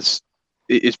Fernandes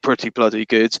is pretty bloody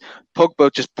good.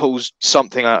 Pogba just pulls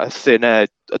something out of thin air.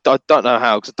 I don't know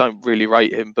how because I don't really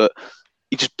rate him, but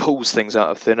he just pulls things out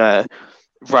of thin air.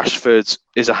 Rashford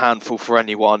is a handful for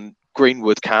anyone.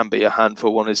 Greenwood can be a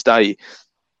handful on his day.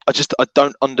 I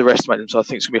don't underestimate them, so I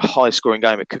think it's going to be a high-scoring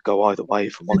game. It could go either way,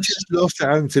 if I'm honest. Just lost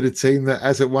at home to the team that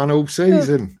hasn't won all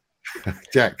season. Yeah.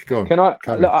 Jack, go on. Can I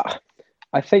look?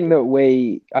 I think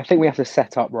we have to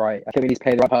set up right. I think we need to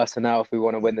play the right personnel if we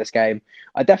want to win this game.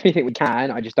 I definitely think we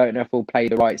can. I just don't know if we'll play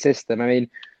the right system. I mean,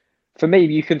 for me,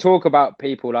 you can talk about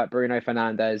people like Bruno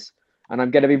Fernandes, and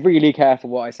I'm going to be really careful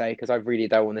what I say because I really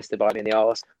don't want this to bite me in the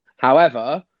arse.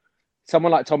 However,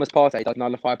 someone like Thomas Partey does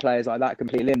nullify players like that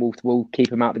completely and will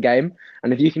keep him out of the game.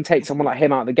 And if you can take someone like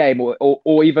him out of the game,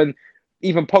 or even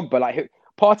Pogba, like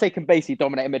Partey can basically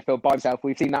dominate a midfield by himself.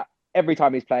 We've seen that every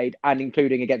time he's played, and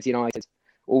including against United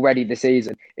already this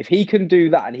season. If he can do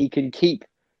that and he can keep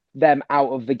them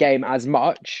out of the game as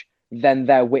much, then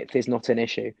their width is not an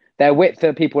issue. Their width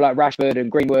for people like Rashford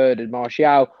and Greenwood and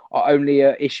Martial are only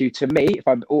an issue to me, if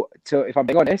I'm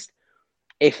being honest,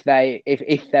 if their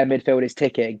midfield is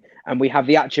ticking and we have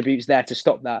the attributes there to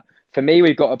stop that. For me,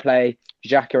 we've got to play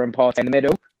Xhaka and Partey in the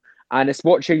middle, and it's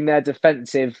watching their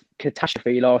defensive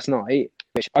catastrophe last night,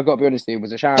 which I've got to be honest with you,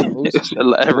 was a shambles. It's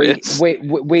hilarious.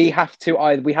 We have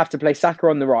to play Saka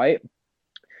on the right,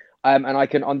 and I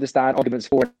can understand arguments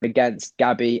for and against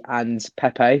Gabby and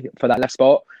Pepe for that left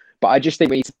spot, but I just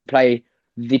think we need to play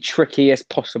the trickiest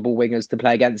possible wingers to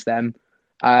play against them,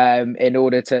 in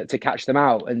order to catch them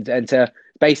out and to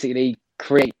basically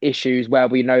create issues where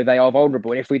we know they are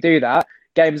vulnerable. And if we do that,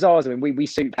 game's ours. I mean, we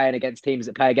suit playing against teams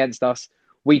that play against us.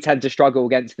 We tend to struggle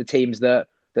against the teams that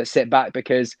sit back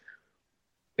because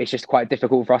it's just quite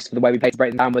difficult for us for the way we play to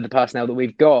break them down with the personnel that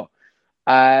we've got.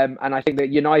 And I think that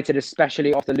United,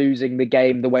 especially after losing the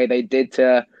game the way they did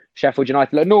to Sheffield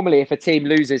United, look, normally if a team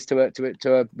loses to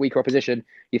a weaker opposition,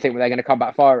 you think they're going to come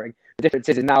back firing. The difference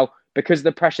is now, because of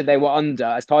the pressure they were under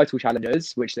as title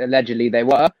challengers, which allegedly they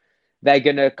were, they're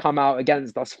going to come out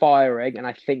against us firing, and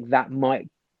I think that might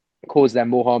cause them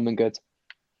more harm than good.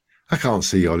 I can't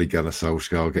see Ole Gunnar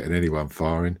Solskjaer getting anyone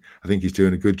firing. I think he's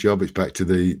doing a good job. It's back to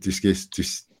the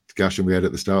discussion we had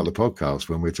at the start of the podcast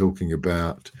when we're talking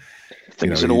about. I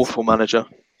think he's an awful manager.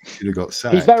 Should have got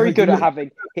sacked. He's very good at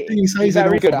having. He's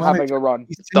very good at having a run.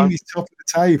 His team is top of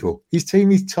the table. His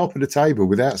team is top of the table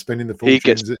without spending the fortunes. He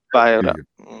gets bailed out.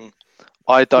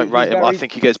 I don't rate him. I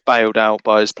think he gets bailed out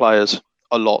by his players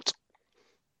a lot.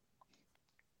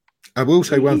 I will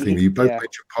say one thing. You both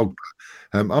mentioned Pogba.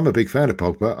 I'm a big fan of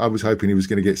Pogba. I was hoping he was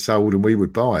going to get sold and we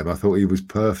would buy him. I thought he was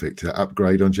perfect to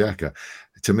upgrade on Xhaka.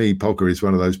 To me, Pogba is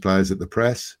one of those players at the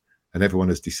press, and everyone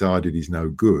has decided he's no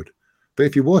good. But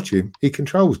if you watch him, he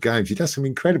controls games. He does some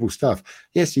incredible stuff.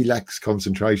 Yes, he lacks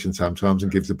concentration sometimes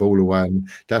and gives the ball away and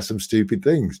does some stupid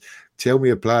things. Tell me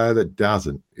a player that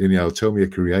doesn't. Tell me a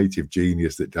creative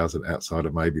genius that doesn't, outside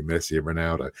of maybe Messi and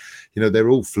Ronaldo. They're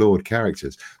all flawed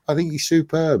characters. I think he's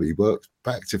superb. He works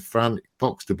back to front,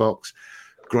 box to box.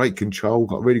 Great control,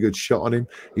 got a really good shot on him.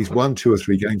 He's won 2 or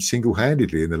 3 games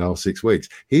single-handedly in the last 6 weeks.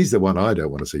 He's the one I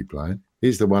don't want to see playing.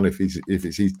 He's the one, if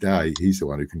it's his day, he's the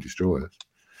one who can destroy us.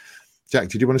 Jack,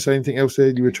 did you want to say anything else there?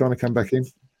 You were trying to come back in?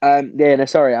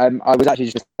 Sorry. I was actually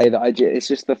just going to say that it's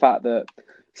just the fact that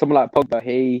someone like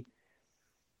Pogba,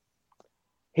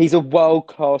 he's a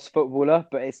world-class footballer,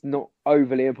 but it's not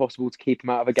overly impossible to keep him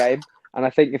out of a game. And I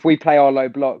think if we play our low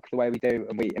block the way we do,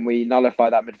 and we nullify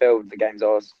that midfield, the game's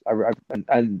ours.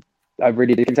 I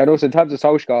really do think so. And also in terms of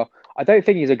Solskjaer, I don't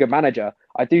think he's a good manager.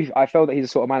 I feel that he's a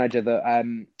sort of manager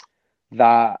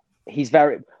that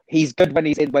he's good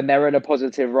when they're in a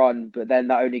positive run, but then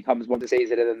that only comes once a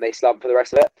season and then they slump for the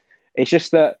rest of it. It's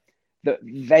just that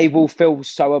they will feel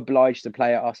so obliged to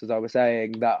play at us, as I was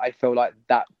saying, that I feel like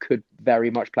that could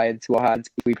very much play into our hands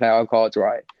if we play our cards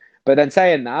right. But then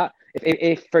saying that,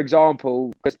 if for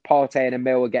example, because Partey and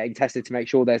Emil were getting tested to make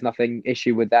sure there's nothing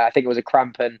issue with that, I think it was a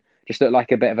cramp and just looked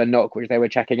like a bit of a knock, which they were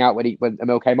checking out when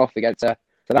Emil came off against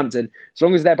Southampton. As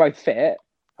long as they're both fit,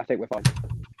 I think we're fine.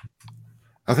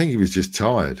 I think he was just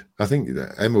tired. I think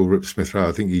Emil Smith-Rowe,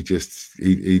 I think he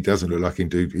doesn't look like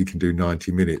he can do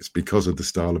 90 minutes because of the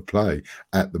style of play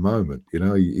at the moment.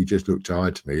 He just looked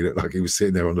tired to me. He looked like he was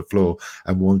sitting there on the floor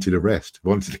and wanted a rest,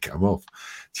 wanted to come off.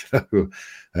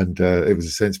 And it was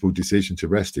a sensible decision to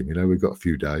rest him. We've got a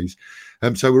few days.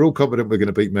 So we're all confident we're going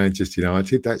to beat Manchester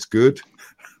United. That's good.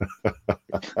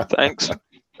 Thanks.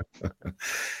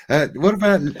 What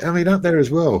about, up there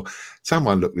as well,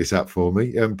 someone looked this up for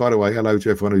me. By the way, hello to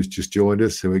everyone who's just joined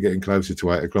us. So we're getting closer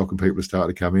to 8 o'clock and people are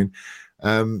starting to come in.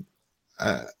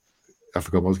 I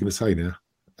forgot what I was going to say now.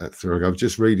 I was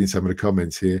just reading some of the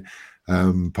comments here.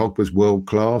 Pogba's world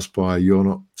class by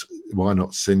Why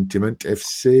Not Sentiment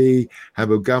FC.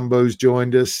 Hamburg Gumbo's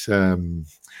joined us.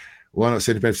 Why Not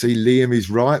Sentiment FC? Liam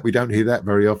is right. We don't hear that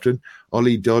very often.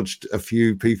 Ollie dodged a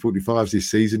few P45s this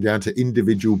season down to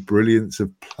individual brilliance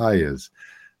of players.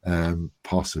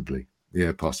 Possibly.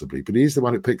 Yeah, possibly. But he's the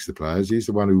one who picks the players. He's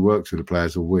the one who works with the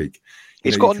players all week.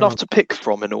 He's got enough to pick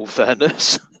from, in all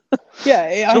fairness.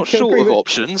 Yeah, I'm not short of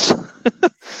options.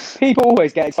 People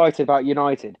always get excited about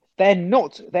United. They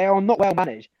are not well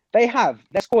managed. Their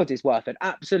squad is worth an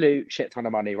absolute shit ton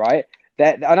of money, right?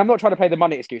 And I'm not trying to play the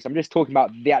money excuse. I'm just talking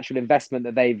about the actual investment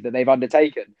that they've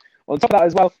undertaken. On top of that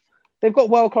as well, they've got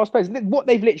world-class players. What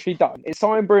they've literally done is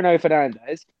sign Bruno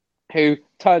Fernandes, who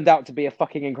turned out to be a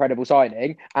fucking incredible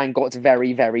signing and got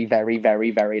very, very, very,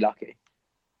 very, very lucky.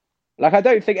 Like, I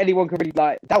don't think anyone can really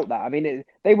doubt that. I mean,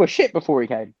 they were shit before he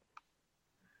came.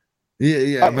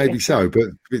 Yeah, maybe so. But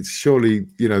it's surely,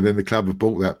 then the club have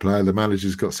bought that player. The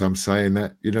manager's got some say in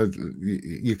that.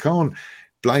 You can't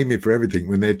blame him for everything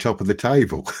when they're top of the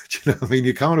table. Do you know what I mean?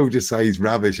 You can't all just say he's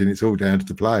rubbish and it's all down to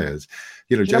the players.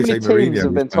 Jose Mourinho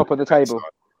have been top of the table.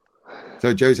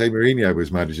 So Jose Mourinho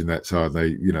was managing that side.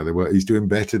 He's doing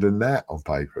better than that on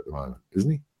paper at the moment,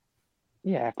 isn't he?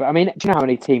 Yeah, but I mean, do you know how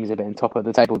many teams have been top of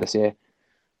the table this year?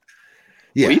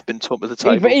 Yeah, we've been top of the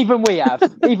table. Even we have.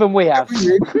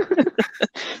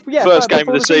 Yeah, first game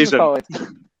of the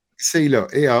season. See,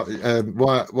 look,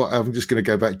 I'm just going to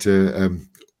go back to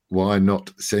Why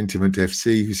Not Sentiment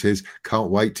FC, who says,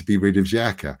 can't wait to be rid of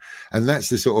Xhaka. And that's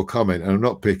the sort of comment, and I'm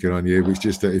not picking on you, it's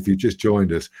just that if you just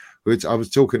joined us, which I was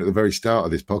talking at the very start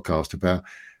of this podcast about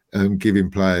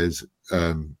giving players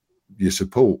your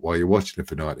support while you're watching them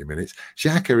for 90 minutes.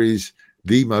 Xhaka is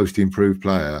the most improved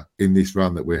player in this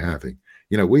run that we're having.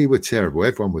 We were terrible.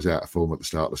 Everyone was out of form at the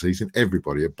start of the season.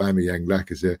 Everybody, Aubameyang,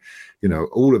 Lacazette,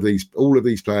 all of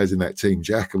these players in that team.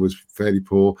 Xhaka was fairly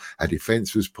poor. Our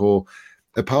defence was poor.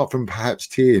 Apart from perhaps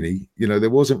Tierney, there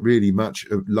wasn't really much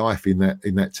of life in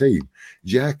that team.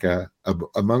 Xhaka,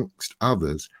 amongst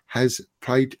others, has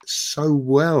played so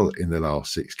well in the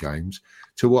last 6 games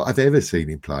to what I've ever seen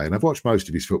him play. And I've watched most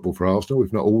of his football for Arsenal,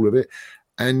 if not all of it.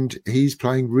 And he's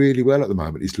playing really well at the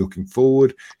moment. He's looking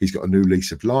forward. He's got a new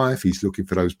lease of life. He's looking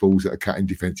for those balls that are cutting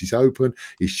defences open.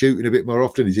 He's shooting a bit more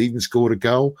often. He's even scored a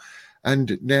goal.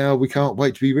 And now we can't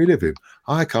wait to be rid of him.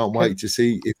 I can't wait to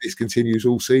see if this continues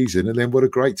all season and then what a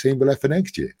great team we'll have for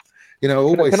next year. I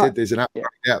always said there's an upgrade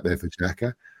out there for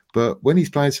Xhaka. But when he's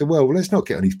playing so well, let's not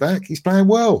get on his back. He's playing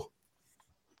well.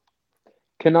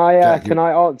 Can I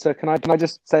answer? Can I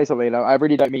just say something? I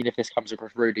really don't mean if this comes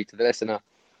across rudely to the listener.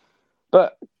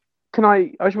 But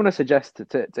I just want to suggest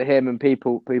to him and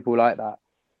people like that,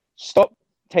 stop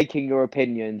taking your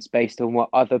opinions based on what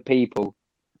other people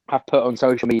have put on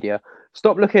social media.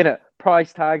 Stop looking at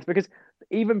price tags, because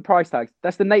even price tags,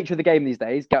 that's the nature of the game these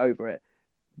days. Get over it.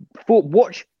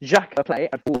 Watch Xhaka play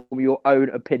and form your own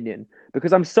opinion,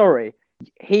 because I'm sorry,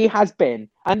 he has been,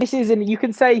 and this isn't, you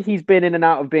can say he's been in and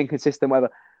out of being consistent,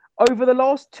 whatever. Over the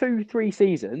last 2-3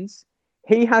 seasons,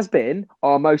 he has been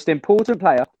our most important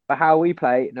player for how we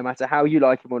play, no matter how you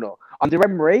like him or not. Under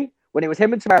Emery, when it was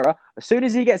him and Tamara, as soon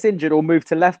as he gets injured or moved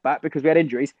to left back because we had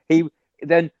injuries,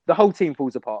 then the whole team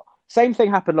falls apart. Same thing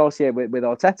happened last year with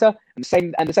Arteta, and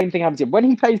the same thing happens here. When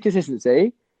he plays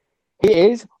consistency,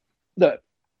 he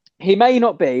may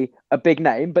not be a big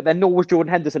name, but then nor was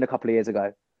Jordan Henderson a couple of years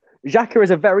ago. Xhaka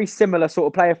is a very similar sort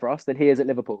of player for us than he is at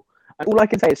Liverpool. And all I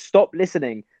can say is stop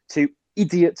listening to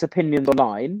idiots' opinions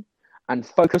online and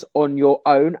focus on your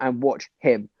own and watch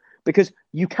him. Because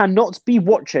you cannot be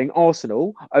watching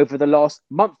Arsenal over the last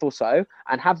month or so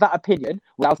and have that opinion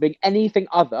without being anything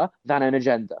other than an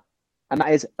agenda. And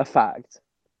that is a fact.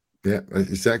 Yeah,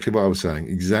 exactly what I was saying.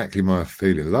 Exactly my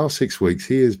feeling. The last 6 weeks,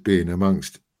 he has been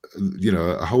amongst,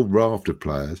 a whole raft of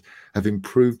players have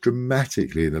improved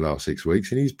dramatically in the last 6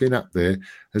 weeks. And he's been up there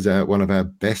as one of our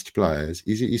best players.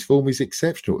 His form is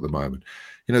exceptional at the moment.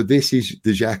 This is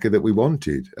the Xhaka that we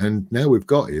wanted. And now we've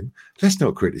got him. Let's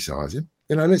not criticise him.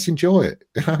 Let's enjoy it.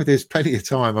 There's plenty of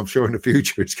time. I'm sure in the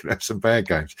future it's going to have some bad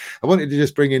games. I wanted to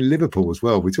just bring in Liverpool as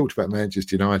well. We talked about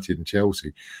Manchester United and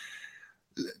Chelsea.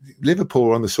 Liverpool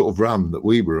are on the sort of run that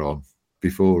we were on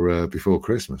before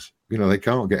Christmas. They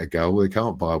can't get a goal. They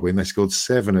can't buy a win. They scored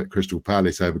 7 at Crystal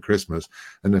Palace over Christmas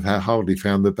and have hardly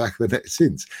found the back of the net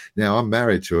since. Now, I'm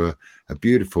married to a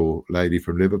beautiful lady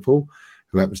from Liverpool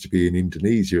who happens to be in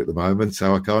Indonesia at the moment,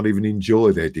 so I can't even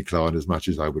enjoy their decline as much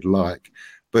as I would like.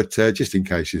 But just in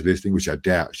case she's listening, which I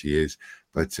doubt she is,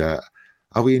 but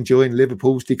are we enjoying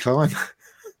Liverpool's decline?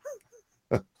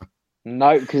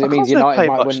 No, because it means United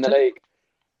might win the league.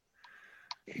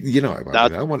 United won't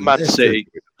win it. I want Man City.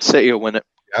 City will win it.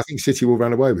 I think City will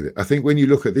run away with it. I think when you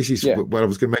look at this, is what I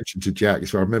was going to mention to Jack.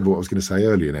 So I remember what I was going to say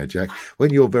earlier now, Jack. When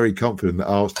you're very confident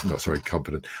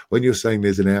that when you're saying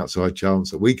there's an outside chance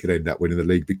that we could end up winning the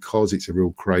league because it's a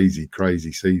real crazy,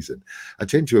 crazy season, I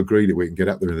tend to agree that we can get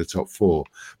up there in the top 4.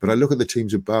 But I look at the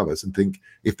teams above us and think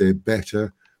if they're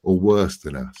better or worse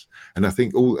than us. And I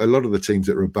think a lot of the teams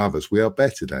that are above us, we are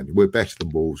better than. We're better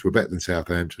than Wolves. We're better than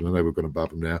Southampton. I know we've gone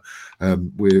above them now.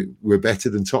 We're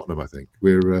better than Tottenham, I think.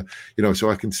 We're,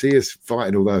 so I can see us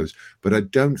fighting all those. But I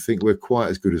don't think we're quite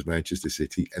as good as Manchester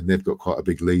City, and they've got quite a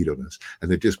big lead on us.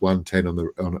 And they've just won 10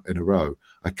 in a row.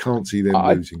 I can't see them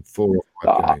losing 4 or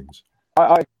 5 games.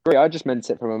 I agree. I just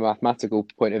meant it from a mathematical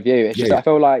point of view. It's just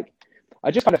I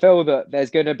just kind of feel that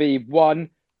there's going to be one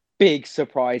big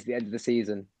surprise at the end of the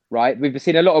season, right? We've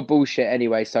seen a lot of bullshit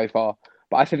anyway so far,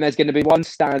 but I think there's going to be one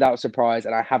standout surprise,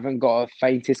 and I haven't got a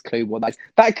faintest clue what that is.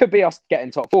 That could be us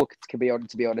getting top 4, to be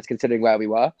honest, considering where we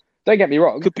were. Don't get me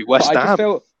wrong. Could be West Ham. I just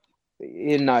feel,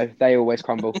 they always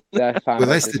crumble. Well,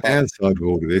 that's the downside of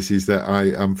all of this, is that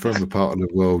I'm from the part of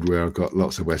the world where I've got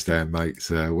lots of West Ham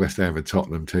mates. West Ham and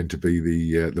Tottenham tend to be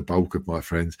the bulk of my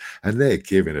friends, and they're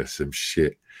giving us some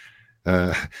shit.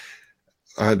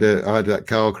 I had that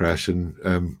car crash, and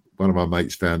one of my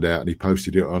mates found out, and he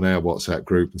posted it on our WhatsApp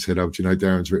group and said, "Oh, do you know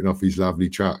Darren's written off his lovely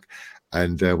truck?"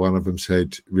 And one of them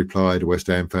replied, a West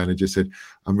Ham fan, and just said,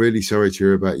 "I'm really sorry to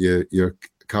hear about your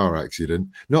car accident.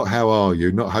 Not how are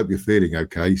you? Not hope you're feeling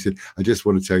okay." He said, "I just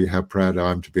want to tell you how proud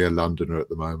I am to be a Londoner at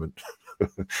the moment."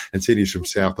 And seeing he's from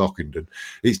South Ockenden.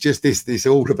 It's just it's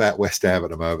all about West Ham at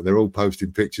the moment. They're all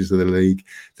posting pictures of the league.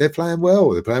 They're playing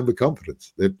well. They're playing with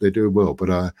confidence. They're doing well.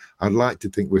 But I'd like to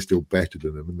think we're still better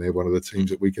than them, and they're one of the teams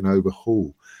that we can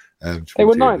overhaul. They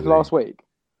were 9th last week.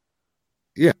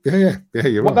 Yeah.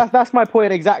 You're right. That's my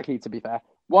point exactly. To be fair,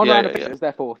 one round of pictures,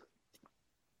 they're 4th.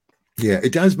 Yeah,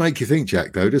 it does make you think,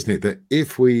 Jack, though, doesn't it? That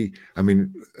if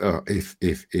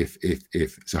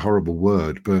it's a horrible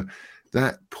word, but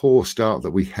that poor start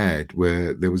that we had,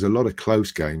 where there was a lot of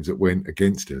close games that went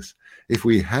against us, if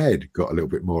we had got a little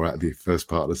bit more out of the first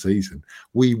part of the season,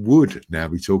 we would now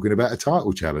be talking about a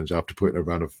title challenge after putting a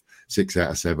run of 6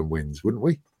 out of 7 wins, wouldn't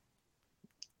we?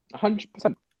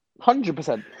 100%.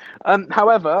 100%.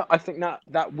 However, I think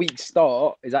that weak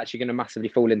start is actually going to massively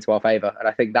fall into our favour, and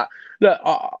I think that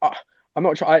I'm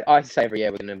not sure. I say every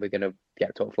year we're gonna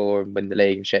get top 4 and win the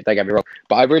league and shit. Don't get me wrong,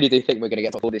 but I really do think we're gonna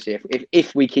get top 4 this year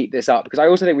if we keep this up, because I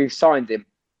also think we've signed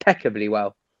impeccably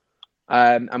well,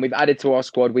 and we've added to our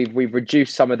squad. We've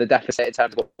reduced some of the deficit in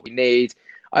terms of what we need.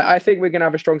 I think we're gonna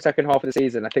have a strong second half of the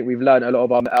season. I think we've learned a lot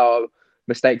of our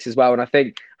mistakes as well, and I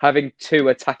think having 2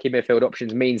 attacking midfield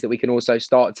options means that we can also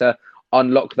start to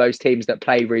unlock those teams that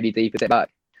play really deep at it back.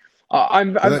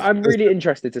 I'm really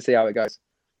interested to see how it goes.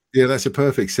 Yeah, that's a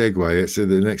perfect segue. So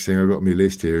the next thing I've got on my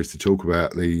list here is to talk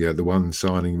about the one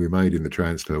signing we made in the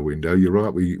transfer window. You're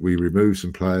right, we removed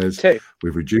some players.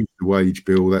 We've reduced the wage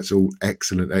bill. That's all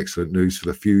excellent news for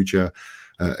the future.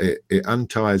 It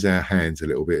unties our hands a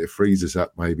little bit. It frees us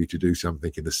up maybe to do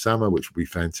something in the summer, which would be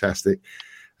fantastic.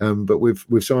 But we've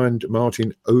signed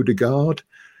Martin Odegaard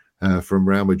from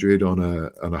Real Madrid on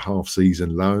a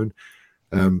half-season loan.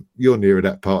 You're nearer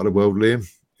that part of the world, Liam.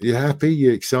 You happy?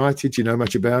 You excited? Do you know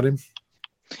much about him?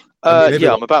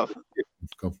 Yeah, I'm about.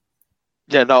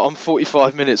 Yeah, no, I'm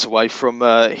 45 minutes away from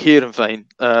Heerenveen,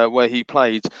 where he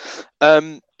played.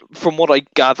 From what I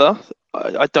gather,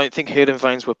 I don't think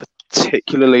Heerenveens were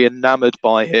particularly enamoured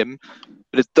by him,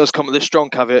 but it does come with a strong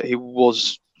caveat. He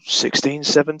was 16,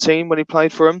 17 when he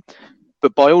played for him,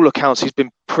 but by all accounts, he's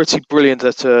been pretty brilliant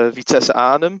at Vitesse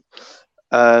Arnhem.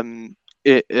 Over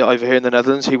here in the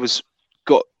Netherlands, he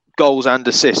got goals and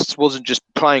assists. Wasn't just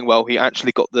playing well, he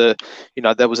actually got there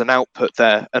was an output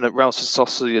there. And at Real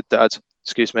Sociedad,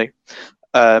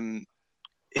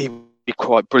 he would be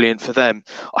quite brilliant for them.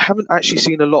 I haven't actually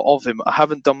seen a lot of him. I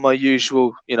haven't done my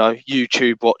usual,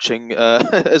 YouTube watching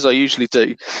as I usually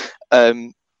do.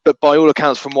 But by all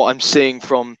accounts, from what I'm seeing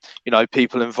from,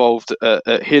 people involved at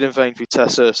Heerenveen,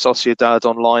 Vitesse, Sociedad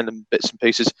online and bits and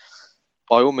pieces,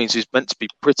 by all means, he's meant to be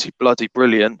pretty bloody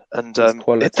brilliant, and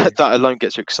that alone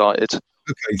gets you excited.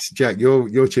 Okay, so Jack,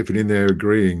 you're chipping in there,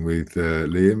 agreeing with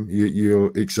Liam. You're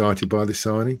excited by this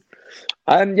signing?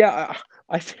 Yeah,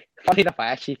 funny enough, I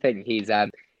actually think he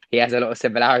has a lot of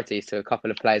similarities to a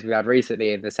couple of players we had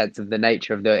recently in the sense of the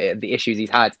nature of the issues he's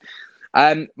had.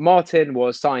 Martin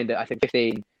was signed at I think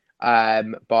 15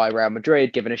 by Real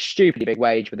Madrid, given a stupidly big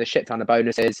wage with a shit ton of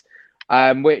bonuses,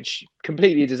 which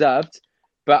completely deserved.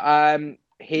 But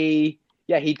he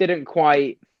didn't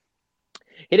quite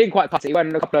cut it. He went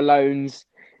on a couple of loans,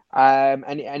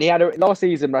 and he had last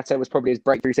season. I'd say was probably his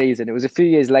breakthrough season. It was a few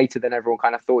years later than everyone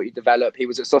kind of thought he'd develop. He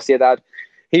was at Sociedad.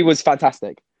 He was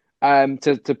fantastic,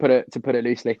 to put it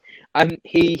loosely.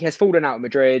 He has fallen out of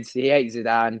Madrid. He hates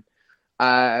Zidane,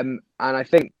 and I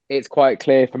think it's quite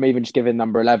clear from even just giving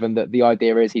number 11 that the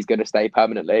idea is he's going to stay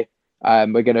permanently.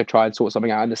 We're going to try and sort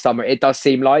something out in the summer. It does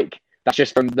seem like. That's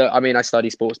just from I study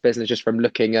sports business, just from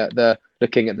looking at the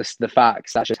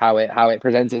facts. That's just how it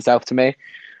presents itself to me.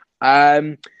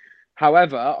 However,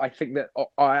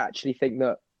 I actually think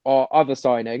that our other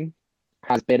signing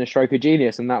has been a stroke of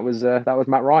genius, and that was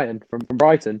Matt Ryan from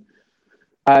Brighton.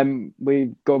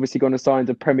 We've obviously gone and signed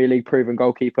a Premier League proven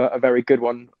goalkeeper, a very good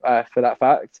one for that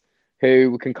fact,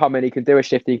 who can come in, he can do a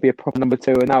shift, he can be a proper number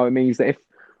 2, and now it means that if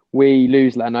we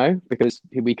lose Leno, because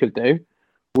we could do,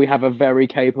 we have a very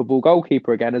capable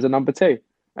goalkeeper again as a number 2.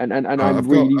 And I'm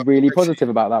really positive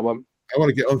about that one. I want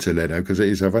to get onto Leno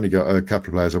because I've only got a couple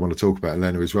of players I want to talk about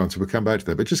Leno as well, so we'll come back to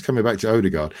that. But just coming back to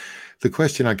Odegaard, the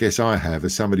question I guess I have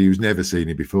as somebody who's never seen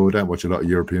him before, don't watch a lot of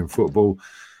European football,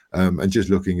 and just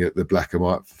looking at the black and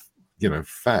white,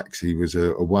 facts. He was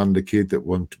a wonder kid that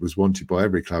was wanted by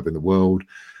every club in the world.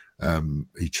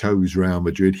 He chose Real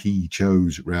Madrid. He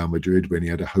chose Real Madrid when he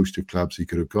had a host of clubs he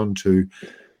could have gone to.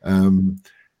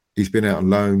 He's been out on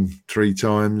loan 3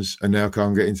 times and now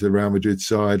can't get into the Real Madrid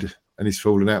side, and he's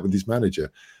fallen out with his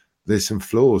manager. There's some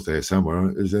flaws there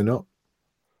somewhere, is there not?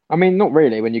 I mean, not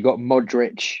really. When you got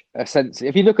Modric,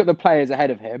 if you look at the players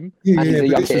ahead of him, and he's a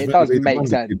young kid, it does make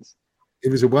sense. He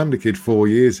was a wonder kid 4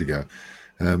 years ago.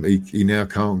 He now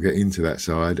can't get into that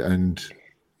side, and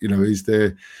he's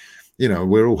there.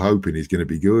 We're all hoping he's going to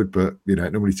be good, but it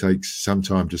normally takes some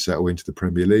time to settle into the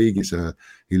Premier League.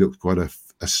 He looks quite a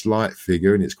slight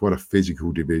figure, and it's quite a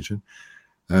physical division.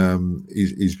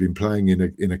 He's been playing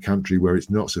in a country where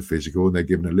it's not so physical, and they're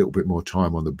given a little bit more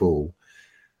time on the ball.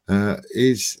 Are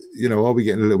we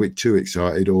getting a little bit too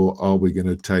excited, or are we going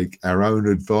to take our own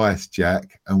advice,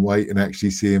 Jack, and wait and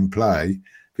actually see him play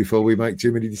before we make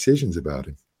too many decisions about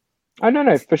him? I don't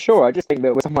know for sure. I just think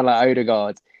that with someone like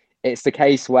Odegaard, it's the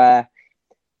case where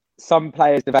some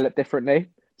players develop differently.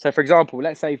 So, for example,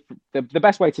 let's say the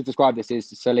best way to describe this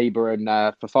is Saliba and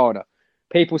Fofana.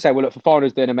 People say, well, look,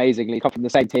 Fofana's doing amazingly. He comes from the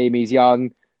same team. He's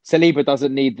young. Saliba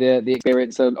doesn't need the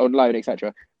experience on loan,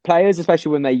 etc. Players,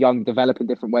 especially when they're young, develop in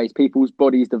different ways. People's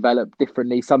bodies develop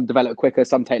differently. Some develop quicker,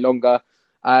 some take longer.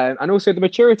 And also the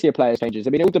maturity of players changes. I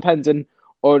mean, it all depends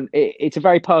on it's a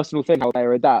very personal thing how a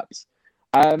player adapts.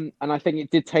 And I think it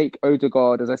did take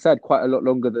Odegaard, as I said, quite a lot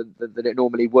longer than it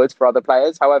normally would for other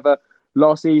players. However,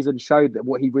 last season showed that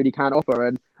what he really can offer.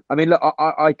 And I mean, look,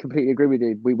 I completely agree with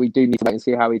you. We do need to wait and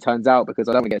see how he turns out, because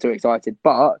I don't want to get too excited.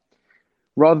 But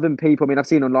rather than people, I mean, I've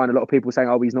seen online a lot of people saying,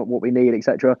 oh, he's not what we need,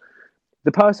 etc.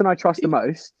 The person I trust the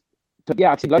most But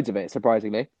yeah, I've seen loads of it,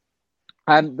 surprisingly.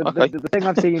 The thing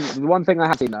I've seen, the one thing I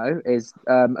have seen though, is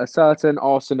a certain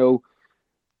Arsenal,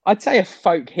 I'd say a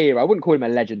folk hero. I wouldn't call him a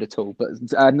legend at all, but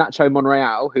Nacho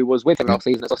Monreal, who was with him last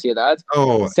season at Sociedad,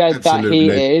 said that he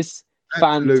is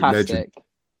fantastic.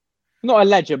 Not a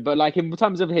legend, but like in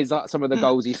terms of his some of the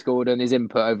goals he scored and his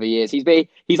input over years, he's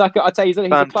like I'd say he's a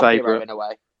club hero in a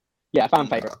way. Yeah, fan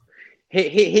favorite.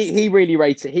 He really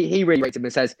rates it. He really rates him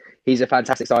and says he's a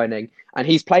fantastic signing. And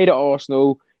he's played at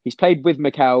Arsenal. He's played with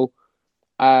Mikel.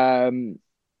 And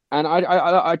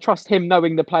I trust him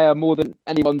knowing the player more than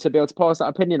anyone to be able to pass that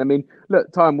opinion. I mean,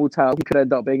 look, time will tell. He could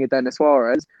end up being a Denis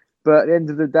Suarez, but at the end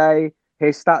of the day,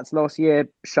 his stats last year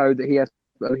showed that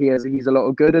he's a lot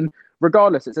of good. And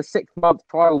regardless, it's a 6-month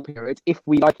trial period. If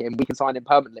we like him, we can sign him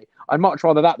permanently. I'd much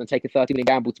rather that than take a 30-million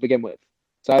gamble to begin with.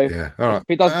 So yeah, all right. If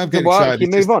it doesn't work, you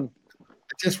move on.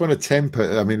 I just want to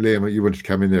temper. I mean, Liam, you wanted to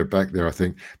come in there, back there, I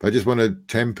think, but I just want to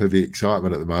temper the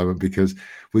excitement at the moment because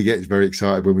we get very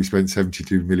excited when we spend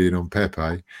 72 million on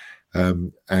Pepe,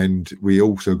 and we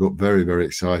also got very, very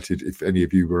excited. If any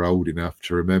of you were old enough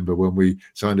to remember when we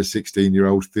signed a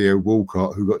 16-year-old Theo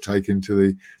Walcott who got taken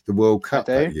to the World Cup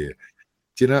that year.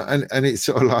 Do you know? And it's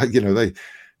sort of like, you know, that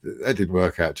didn't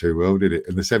work out too well, did it?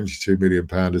 And the 72 million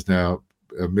pound is now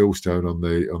a millstone on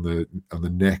the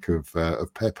neck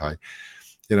of Pepe.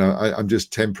 You know, I'm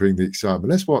just tempering the excitement.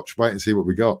 Let's wait and see what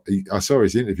we got. I saw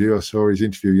his interview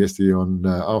yesterday on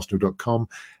Arsenal.com,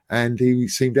 and he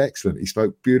seemed excellent. He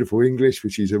spoke beautiful English,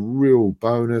 which is a real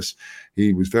bonus.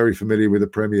 He was very familiar with the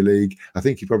Premier League. I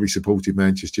think he probably supported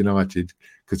Manchester United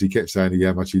because he kept saying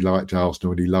how much he liked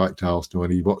Arsenal,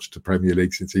 and he watched the Premier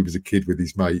League since he was a kid with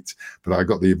his mates. But I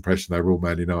got the impression they were all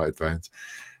Man United fans.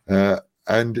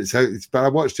 And so, but I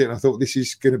watched it and I thought this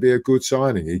is going to be a good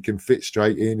signing. He can fit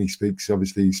straight in. He speaks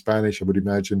obviously Spanish, I would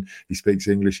imagine. He speaks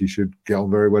English. He should get on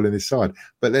very well in this side.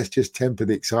 But let's just temper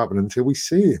the excitement until we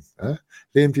see him. Huh?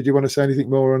 Liam, did you want to say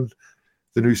anything more on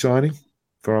the new signing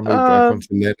before I move back onto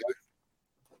Leno?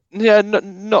 Yeah,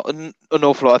 not an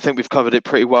awful lot. I think we've covered it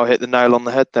pretty well, hit the nail on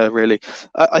the head there, really.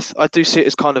 I do see it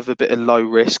as kind of a bit of low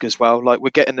risk as well. Like, we're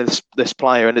getting this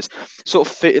player and it's sort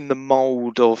of fitting the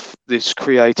mould of this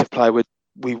creative player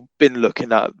we've been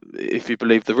looking at, if you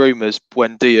believe the rumours.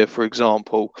 Buendia, for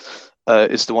example,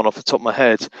 is the one off the top of my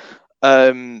head.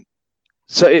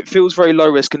 So it feels very low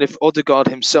risk. And if Odegaard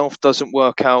himself doesn't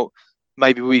work out,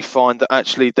 maybe we find that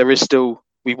actually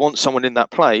we want someone in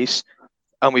that place,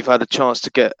 and we've had a chance to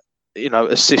get, you know,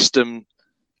 a system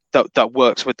that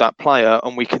works with that player,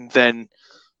 and we can then,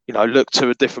 you know, look to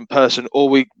a different person, or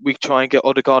we try and get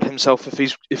Odegaard himself if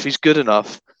he's good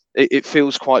enough. It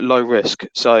feels quite low risk.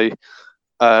 So,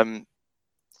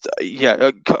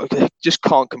 just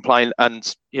can't complain.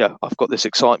 And yeah, I've got this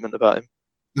excitement about him.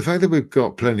 The fact that we've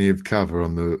got plenty of cover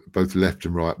on the both left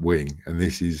and right wing, and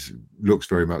this looks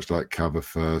very much like cover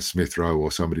for Smith Rowe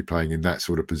or somebody playing in that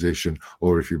sort of position,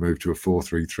 or if you move to a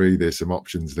 4-3-3, there's some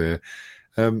options there.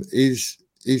 Can you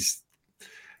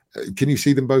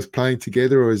see them both playing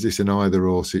together, or is this an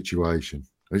either-or situation?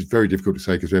 It's very difficult to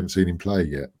say because we haven't seen him play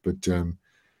yet, but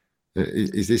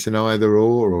is this an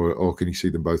either-or, or can you see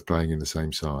them both playing in the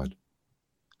same side?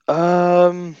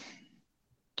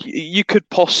 You could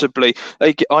possibly.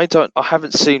 I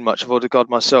haven't seen much of Odegaard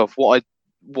myself. What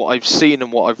I've seen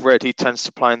and what I've read, he tends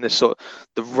to play in this sort of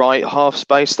the right half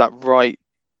space, that right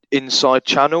inside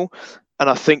channel, and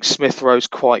I think Smith Rowe's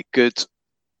quite good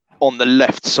on the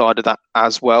left side of that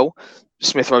as well.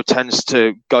 Smith Rowe tends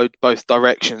to go both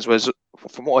directions, whereas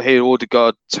from what I hear,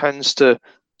 Odegaard tends to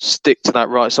stick to that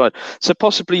right side. So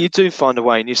possibly you do find a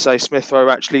way, and you say Smith Rowe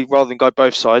actually, rather than go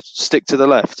both sides, stick to the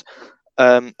left.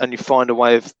 And you find a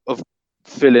way of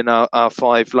filling our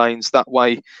 5 lanes that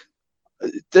way.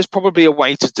 There's probably a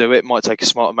way to do it. It might take a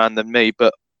smarter man than me,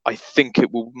 but I think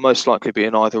it will most likely be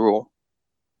an either-or.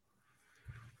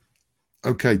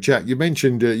 Okay, Jack, you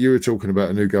mentioned you were talking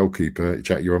about a new goalkeeper.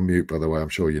 Jack, you're on mute, by the way. I'm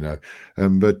sure you know.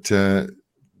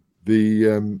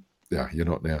 Yeah, you're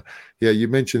not now. Yeah, you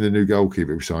mentioned the new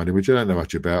goalkeeper we signed, which I don't know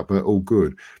much about, but all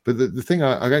good. But the thing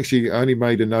I actually only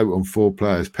made a note on 4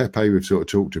 players. Pepe, we've sort of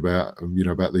talked about,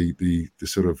 about the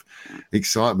sort of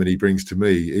excitement he brings to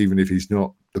me, even if he's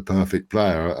not the perfect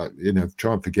player.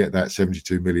 Try and forget that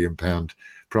 £72 million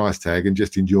price tag and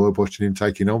just enjoy watching him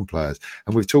taking on players.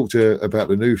 And we've talked about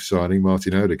the new signing,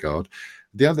 Martin Odegaard.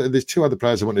 There's 2 other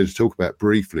players I wanted to talk about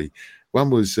briefly. One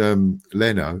was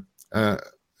Leno.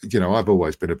 I've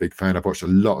always been a big fan. I've watched a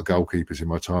lot of goalkeepers in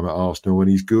my time at Arsenal, and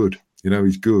he's good.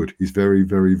 He's good. He's very,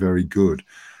 very, very good.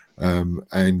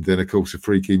 And then, of course, a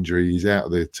freak injury. He's out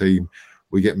of the team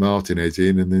we get Martinez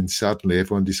in, and then suddenly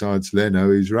everyone decides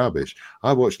Leno is rubbish.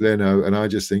 I watch Leno, and I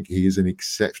just think he is an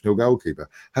exceptional goalkeeper.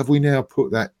 Have we now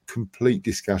put that complete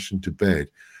discussion to bed?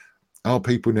 Are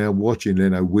people now watching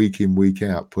Leno week in, week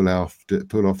out, pull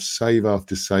off save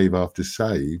after save after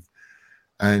save,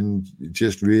 and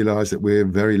just realise that we're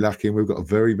very lucky and we've got a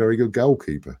very, very good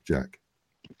goalkeeper, Jack?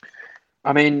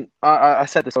 I mean, I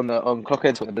said this on Clock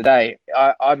In Talk the other day.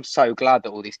 I'm so glad that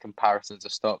all these comparisons are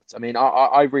stopped. I mean,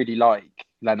 I really like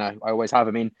Leno. I always have.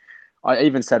 I mean, I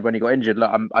even said when he got injured, look,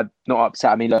 I'm not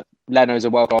upset. I mean, look, Leno's a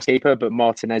world-class keeper, but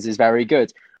Martinez is very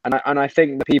good. And I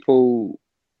think that people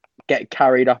get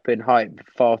carried up in hype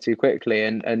far too quickly.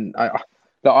 And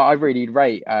I really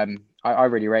rate I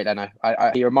really rate Leno.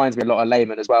 He reminds me a lot of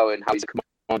Lehmann as well, and how he's a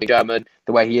commanding German,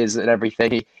 the way he is and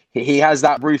everything. He has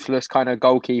that ruthless kind of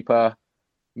goalkeeper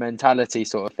mentality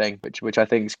sort of thing, which I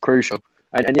think is crucial.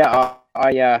 And yeah,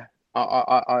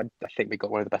 I think we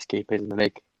got one of the best keepers in the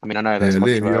league. I mean, I know that's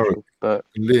controversial, but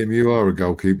Liam, you are a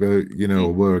goalkeeper,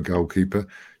 or were a goalkeeper.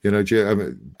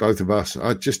 Both of us.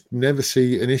 I just never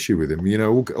see an issue with him.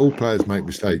 All players make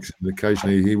mistakes, and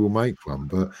occasionally he will make one,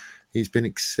 but he's been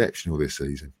exceptional this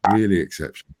season. Really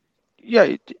exceptional. Yeah,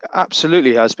 it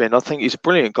absolutely has been. I think he's a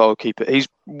brilliant goalkeeper. He's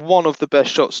one of the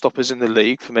best shot stoppers in the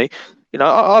league for me.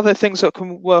 Are there things that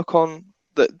can work on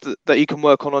that he can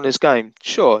work on his game?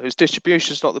 Sure, his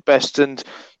distribution's not the best, and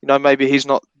maybe he's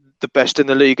not the best in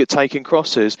the league at taking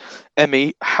crosses.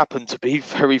 Emi happened to be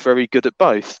very, very good at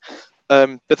both,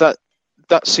 but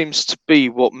that seems to be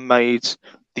what made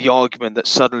the argument that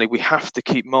suddenly we have to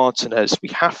keep Martinez, we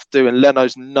have to, and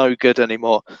Leno's no good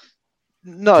anymore.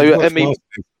 No, Emi.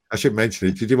 I should mention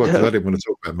it. Did you watch? I didn't want to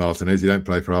talk about Martinez. He don't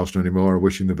play for Arsenal anymore. I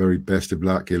wish him the very best of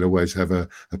luck. He'll always have a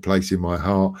place in my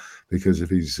heart because of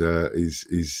his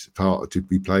part to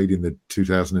be played in the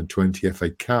 2020 FA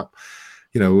Cup.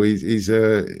 He's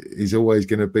always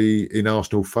going to be in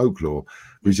Arsenal folklore.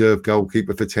 Reserve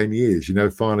goalkeeper for 10 years.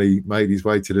 Finally made his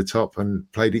way to the top and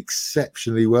played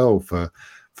exceptionally well for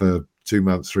 2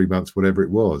 months, 3 months, whatever it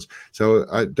was. So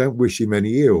I don't wish him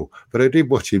any ill, but I did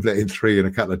watch him let in 3 and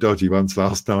a couple of dodgy ones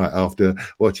last night after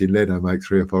watching Leno make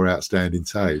 3 or 4 outstanding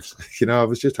saves. I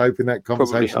was just hoping that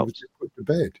conversation was just put to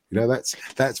bed.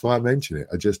 That's why I mention it.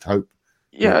 I just hope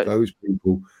that those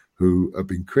people who have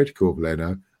been critical of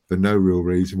Leno for no real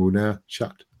reason will now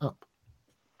shut up.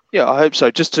 Yeah, I hope so.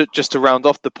 Just to round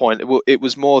off the point, it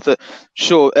was more that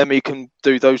sure, Emi can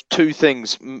do those 2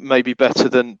 things maybe better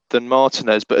than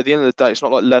Martinez, but at the end of the day, it's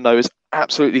not like Leno is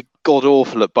absolutely god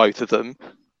awful at both of them.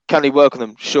 Can he work on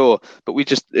them? Sure, but we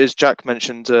just, as Jack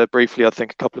mentioned briefly, I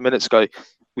think a couple of minutes ago,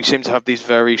 we seem to have these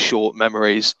very short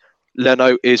memories.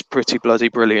 Leno is pretty bloody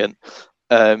brilliant,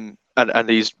 and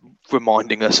he's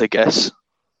reminding us, I guess.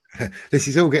 This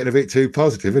is all getting a bit too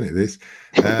positive, isn't it? This.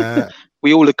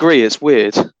 We all agree it's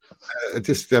weird.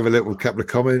 Just have a couple of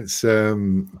comments.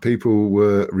 People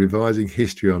were revising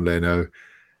history on Leno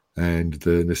and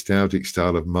the nostalgic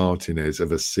style of Martinez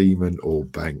of a Seaman or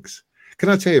Banks. Can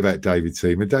I tell you about David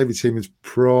Seaman? David Seaman's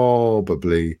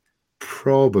probably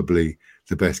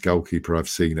the best goalkeeper I've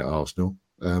seen at Arsenal.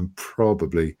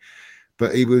 Probably.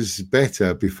 But he was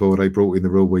better before they brought in the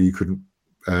rule where you couldn't,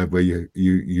 where you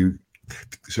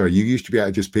used to be able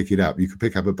to just pick it up. You could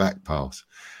pick up a back pass.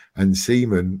 And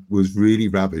Seaman was really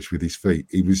rubbish with his feet.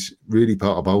 He was really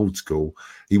part of old school.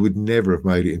 He would never have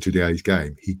made it in today's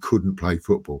game. He couldn't play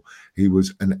football. He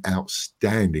was an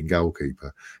outstanding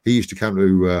goalkeeper. He used to come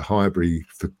to Highbury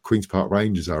for Queen's Park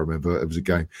Rangers, I remember. It was a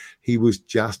game. He was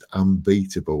just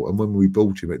unbeatable. And when we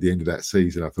bought him at the end of that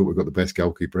season, I thought we got the best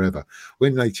goalkeeper ever.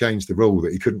 When they changed the rule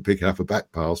that he couldn't pick up a back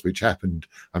pass, which happened,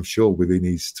 I'm sure, within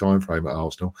his time frame at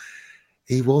Arsenal,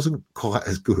 he wasn't quite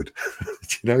as good.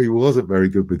 He wasn't very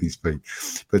good with his feet.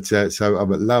 But so I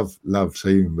would love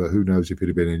seeing him, but who knows if he'd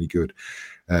have been any good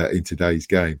in today's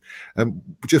game.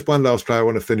 Just one last player I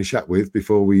want to finish up with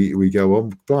before we go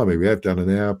on. Blimey, we have done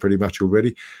an hour pretty much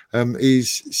already,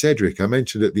 is Cedric. I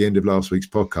mentioned at the end of last week's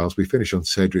podcast, we finished on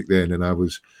Cedric then, and I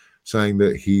was saying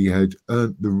that he had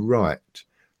earned the right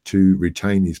to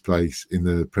retain his place in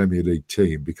the Premier League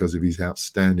team because of his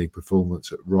outstanding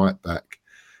performance at right back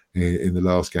in the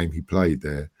last game he played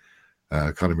there.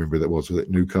 I can't remember who that was it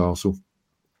Newcastle?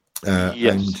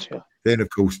 Yes. And then, of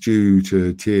course, due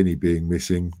to Tierney being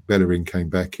missing, Bellerin came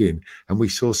back in, and we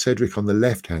saw Cedric on the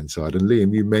left-hand side. And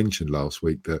Liam, you mentioned last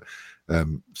week that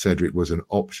Cedric was an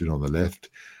option on the left.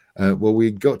 Well,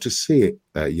 we got to see it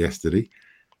yesterday,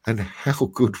 and how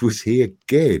good was he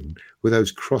again with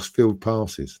those cross-field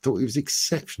passes? I thought he was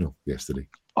exceptional yesterday.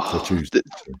 For Tuesday.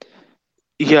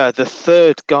 Yeah, the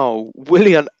third goal,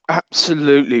 Willian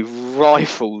absolutely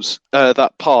rifles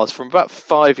that pass from about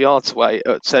 5 yards away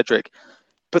at Cedric.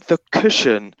 but the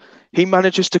cushion, he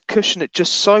manages to cushion it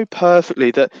just so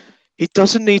perfectly that he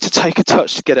doesn't need to take a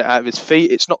touch to get it out of his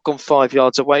feet. It's not gone 5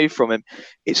 yards away from him.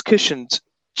 It's cushioned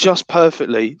just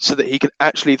perfectly so that he can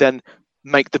actually then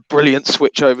make the brilliant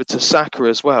switch over to Saka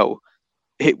as well.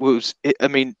 I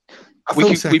mean, I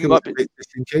thought Saka was a bit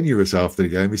disingenuous after the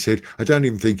game. He said, "I don't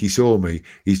even think he saw me.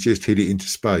 He's just hit it into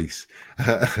space."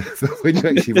 When you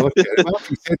actually watch it, after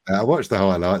he said that, I watched the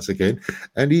highlights again,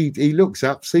 and he looks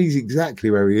up, sees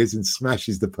exactly where he is, and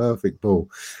smashes the perfect ball.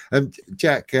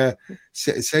 Jack,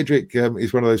 Cedric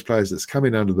is one of those players that's come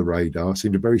in under the radar.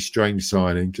 Seemed a very strange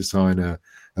signing to sign a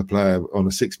player on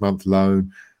a 6-month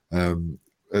loan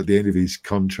at the end of his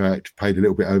contract. Paid a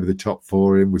little bit over the top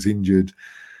for him. Was injured.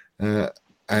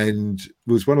 And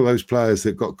was one of those players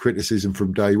that got criticism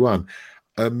from day one,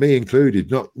 me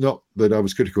included. Not that I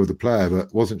was critical of the player,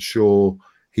 but wasn't sure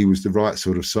he was the right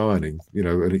sort of signing. You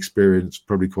know, an experienced,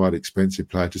 probably quite expensive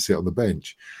player to sit on the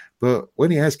bench. But when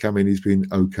he has come in, he's been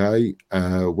okay.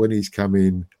 When he's come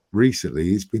in recently,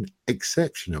 he's been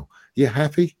exceptional. You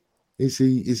happy? Is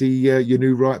he your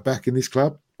new right back in this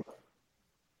club?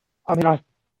 I mean, I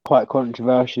quite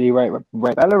controversially rate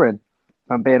Bellerin,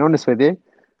 if I'm being honest with you.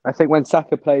 I think when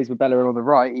Saka plays with Bellerin on the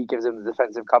right, he gives him the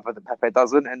defensive cover that Pepe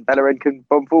doesn't, and Bellerin can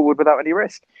bomb forward without any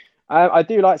risk. I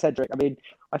do like Cedric. I mean,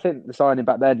 I think the signing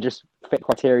back then just fit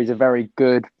criteria. Is a very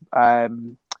good,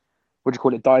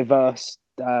 diverse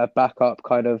backup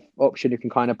kind of option who can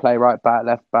kind of play right back,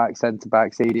 left back, centre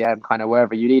back, CDM, kind of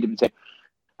wherever you need him to.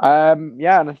 And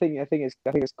I think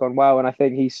it's gone well, and I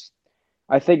think he's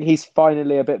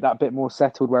finally a bit more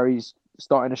settled, where he's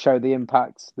starting to show the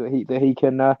impact that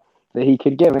he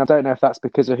can give. And I don't know if that's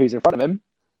because of who's in front of him,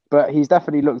 but he's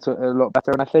definitely looked a lot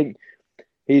better. And I think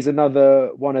he's another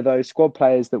one of those squad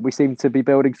players that we seem to be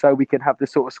building so we can have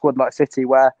this sort of squad like City,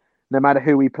 where no matter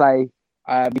who we play,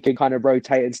 we can kind of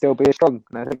rotate and still be strong.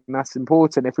 And I think that's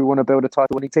important if we want to build a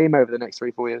title-winning team over the next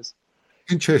 3-4 years.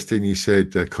 Interesting, you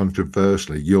said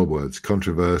controversially, your words,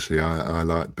 controversially, I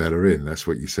like Bellerin. That's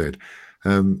what you said.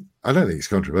 I don't think it's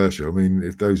controversial. I mean,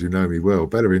 if those who know me well,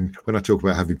 Bellerin, when I talk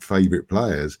about having favourite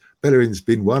players, Bellerin's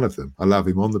been one of them. I love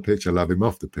him on the pitch. I love him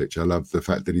off the pitch. I love the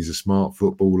fact that he's a smart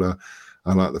footballer.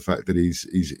 I like the fact that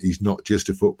he's not just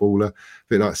a footballer. A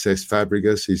bit like Cesc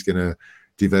Fabregas, he's going to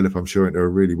develop, I'm sure, into a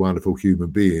really wonderful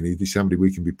human being. He's somebody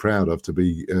we can be proud of to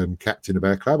be captain of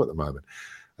our club at the moment.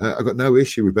 I've got no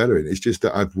issue with Bellerin. It's just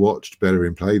that I've watched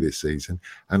Bellerin play this season,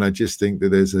 and I just think that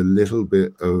there's a little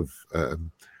bit of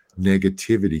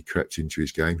negativity crept into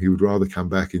his game. He would rather come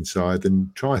back inside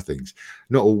than try things.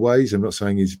 Not always. I'm not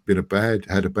saying he's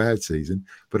had a bad season,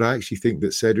 but I actually think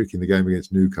that Cedric in the game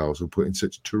against Newcastle put in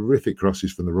such terrific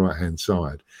crosses from the right-hand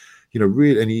side. You know,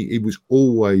 really, and he was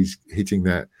always hitting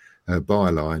that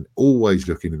byline, always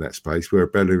looking in that space where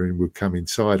Bellerin would come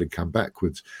inside and come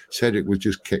backwards. Cedric was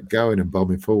just kept going and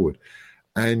bombing forward.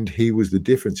 And he was the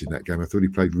difference in that game. I thought he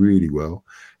played really well.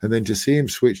 And then to see him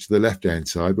switch to the left-hand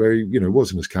side where he,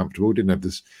 wasn't as comfortable, didn't have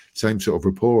the same sort of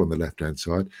rapport on the left-hand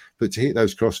side, but to hit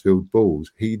those crossfield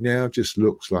balls, he now just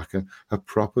looks like a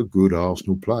proper good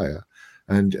Arsenal player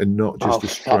and not just a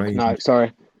strange... No,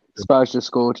 sorry. Spurs just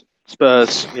scored.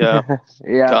 Spurs, yeah.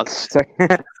 Yeah.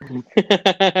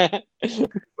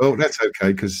 Well, that's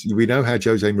okay, because we know how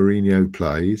Jose Mourinho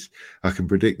plays. I can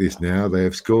predict this now. They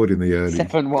have scored in the early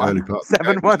 7-1. part.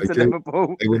 7-1 to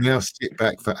Liverpool. They will now sit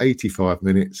back for 85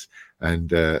 minutes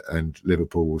and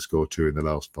Liverpool will score 2 in the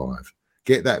last 5.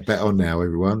 Get that bet on now,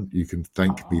 everyone. You can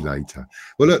thank me later.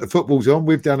 Well, look, the football's on.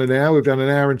 We've done an hour. We've done an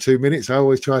hour and 2 minutes. I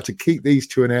always try to keep these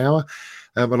to an hour.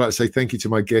 I'd like to say thank you to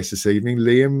my guest this evening,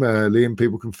 Liam. Liam,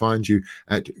 people can find you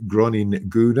at Groningen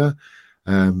Guna.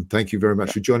 Thank you very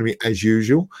much for joining me as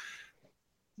usual.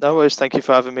 No worries. Thank you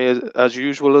for having me as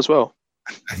usual as well.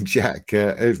 And Jack,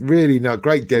 it's really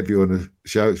great debut on the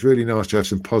show. It's really nice to have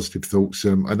some positive thoughts.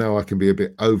 I know I can be a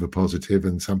bit over positive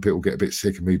and some people get a bit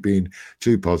sick of me being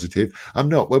too positive. I'm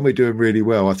not. When we're doing really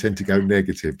well, I tend to go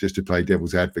negative just to play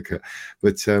devil's advocate.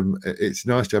 But it's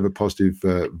nice to have a positive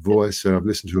voice. I've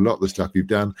listened to a lot of the stuff you've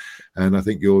done, and I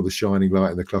think you're the shining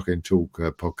light in the Clock End Talk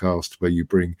podcast, where you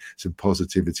bring some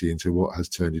positivity into what has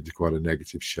turned into quite a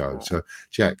negative show. So,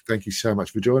 Jack, thank you so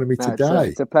much for joining me today.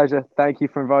 It's a pleasure. Thank you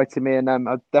for inviting me, and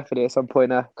I'll definitely at some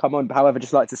point come on. However,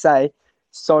 just like to say,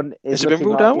 Son is looking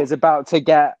like he's about to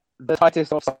get the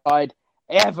tightest offside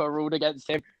ever ruled against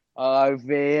him. Oh,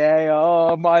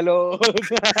 VAR, my lord.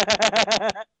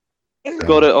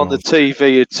 Got it on the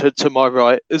TV to my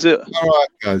right, is it? All right,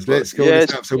 guys, let's go. Yeah,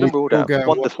 it's been ruled out.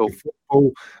 Wonderful.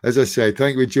 As I said,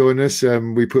 thank you for joining us.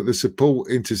 We put the support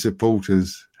into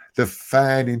supporters, the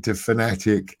fan into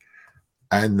fanatic,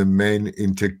 and the men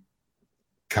into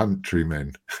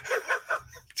countrymen.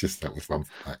 Just that was fun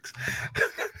for Max.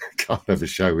 Can't have a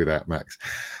show without Max.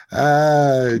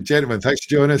 Gentlemen, thanks for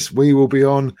joining us. We will be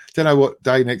on, don't know what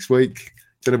day next week.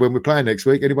 Don't know when we're playing next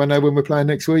week. Anyone know when we're playing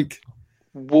next week?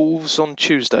 Wolves on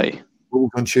Tuesday.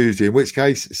 Wolves on Tuesday, in which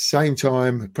case, same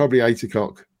time, probably 8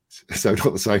 o'clock. So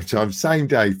not the same time, same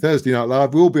day, Thursday Night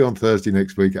Live. We'll be on Thursday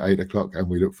next week at 8 o'clock, and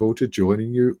we look forward to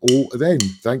joining you all then.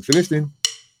 Thanks for listening.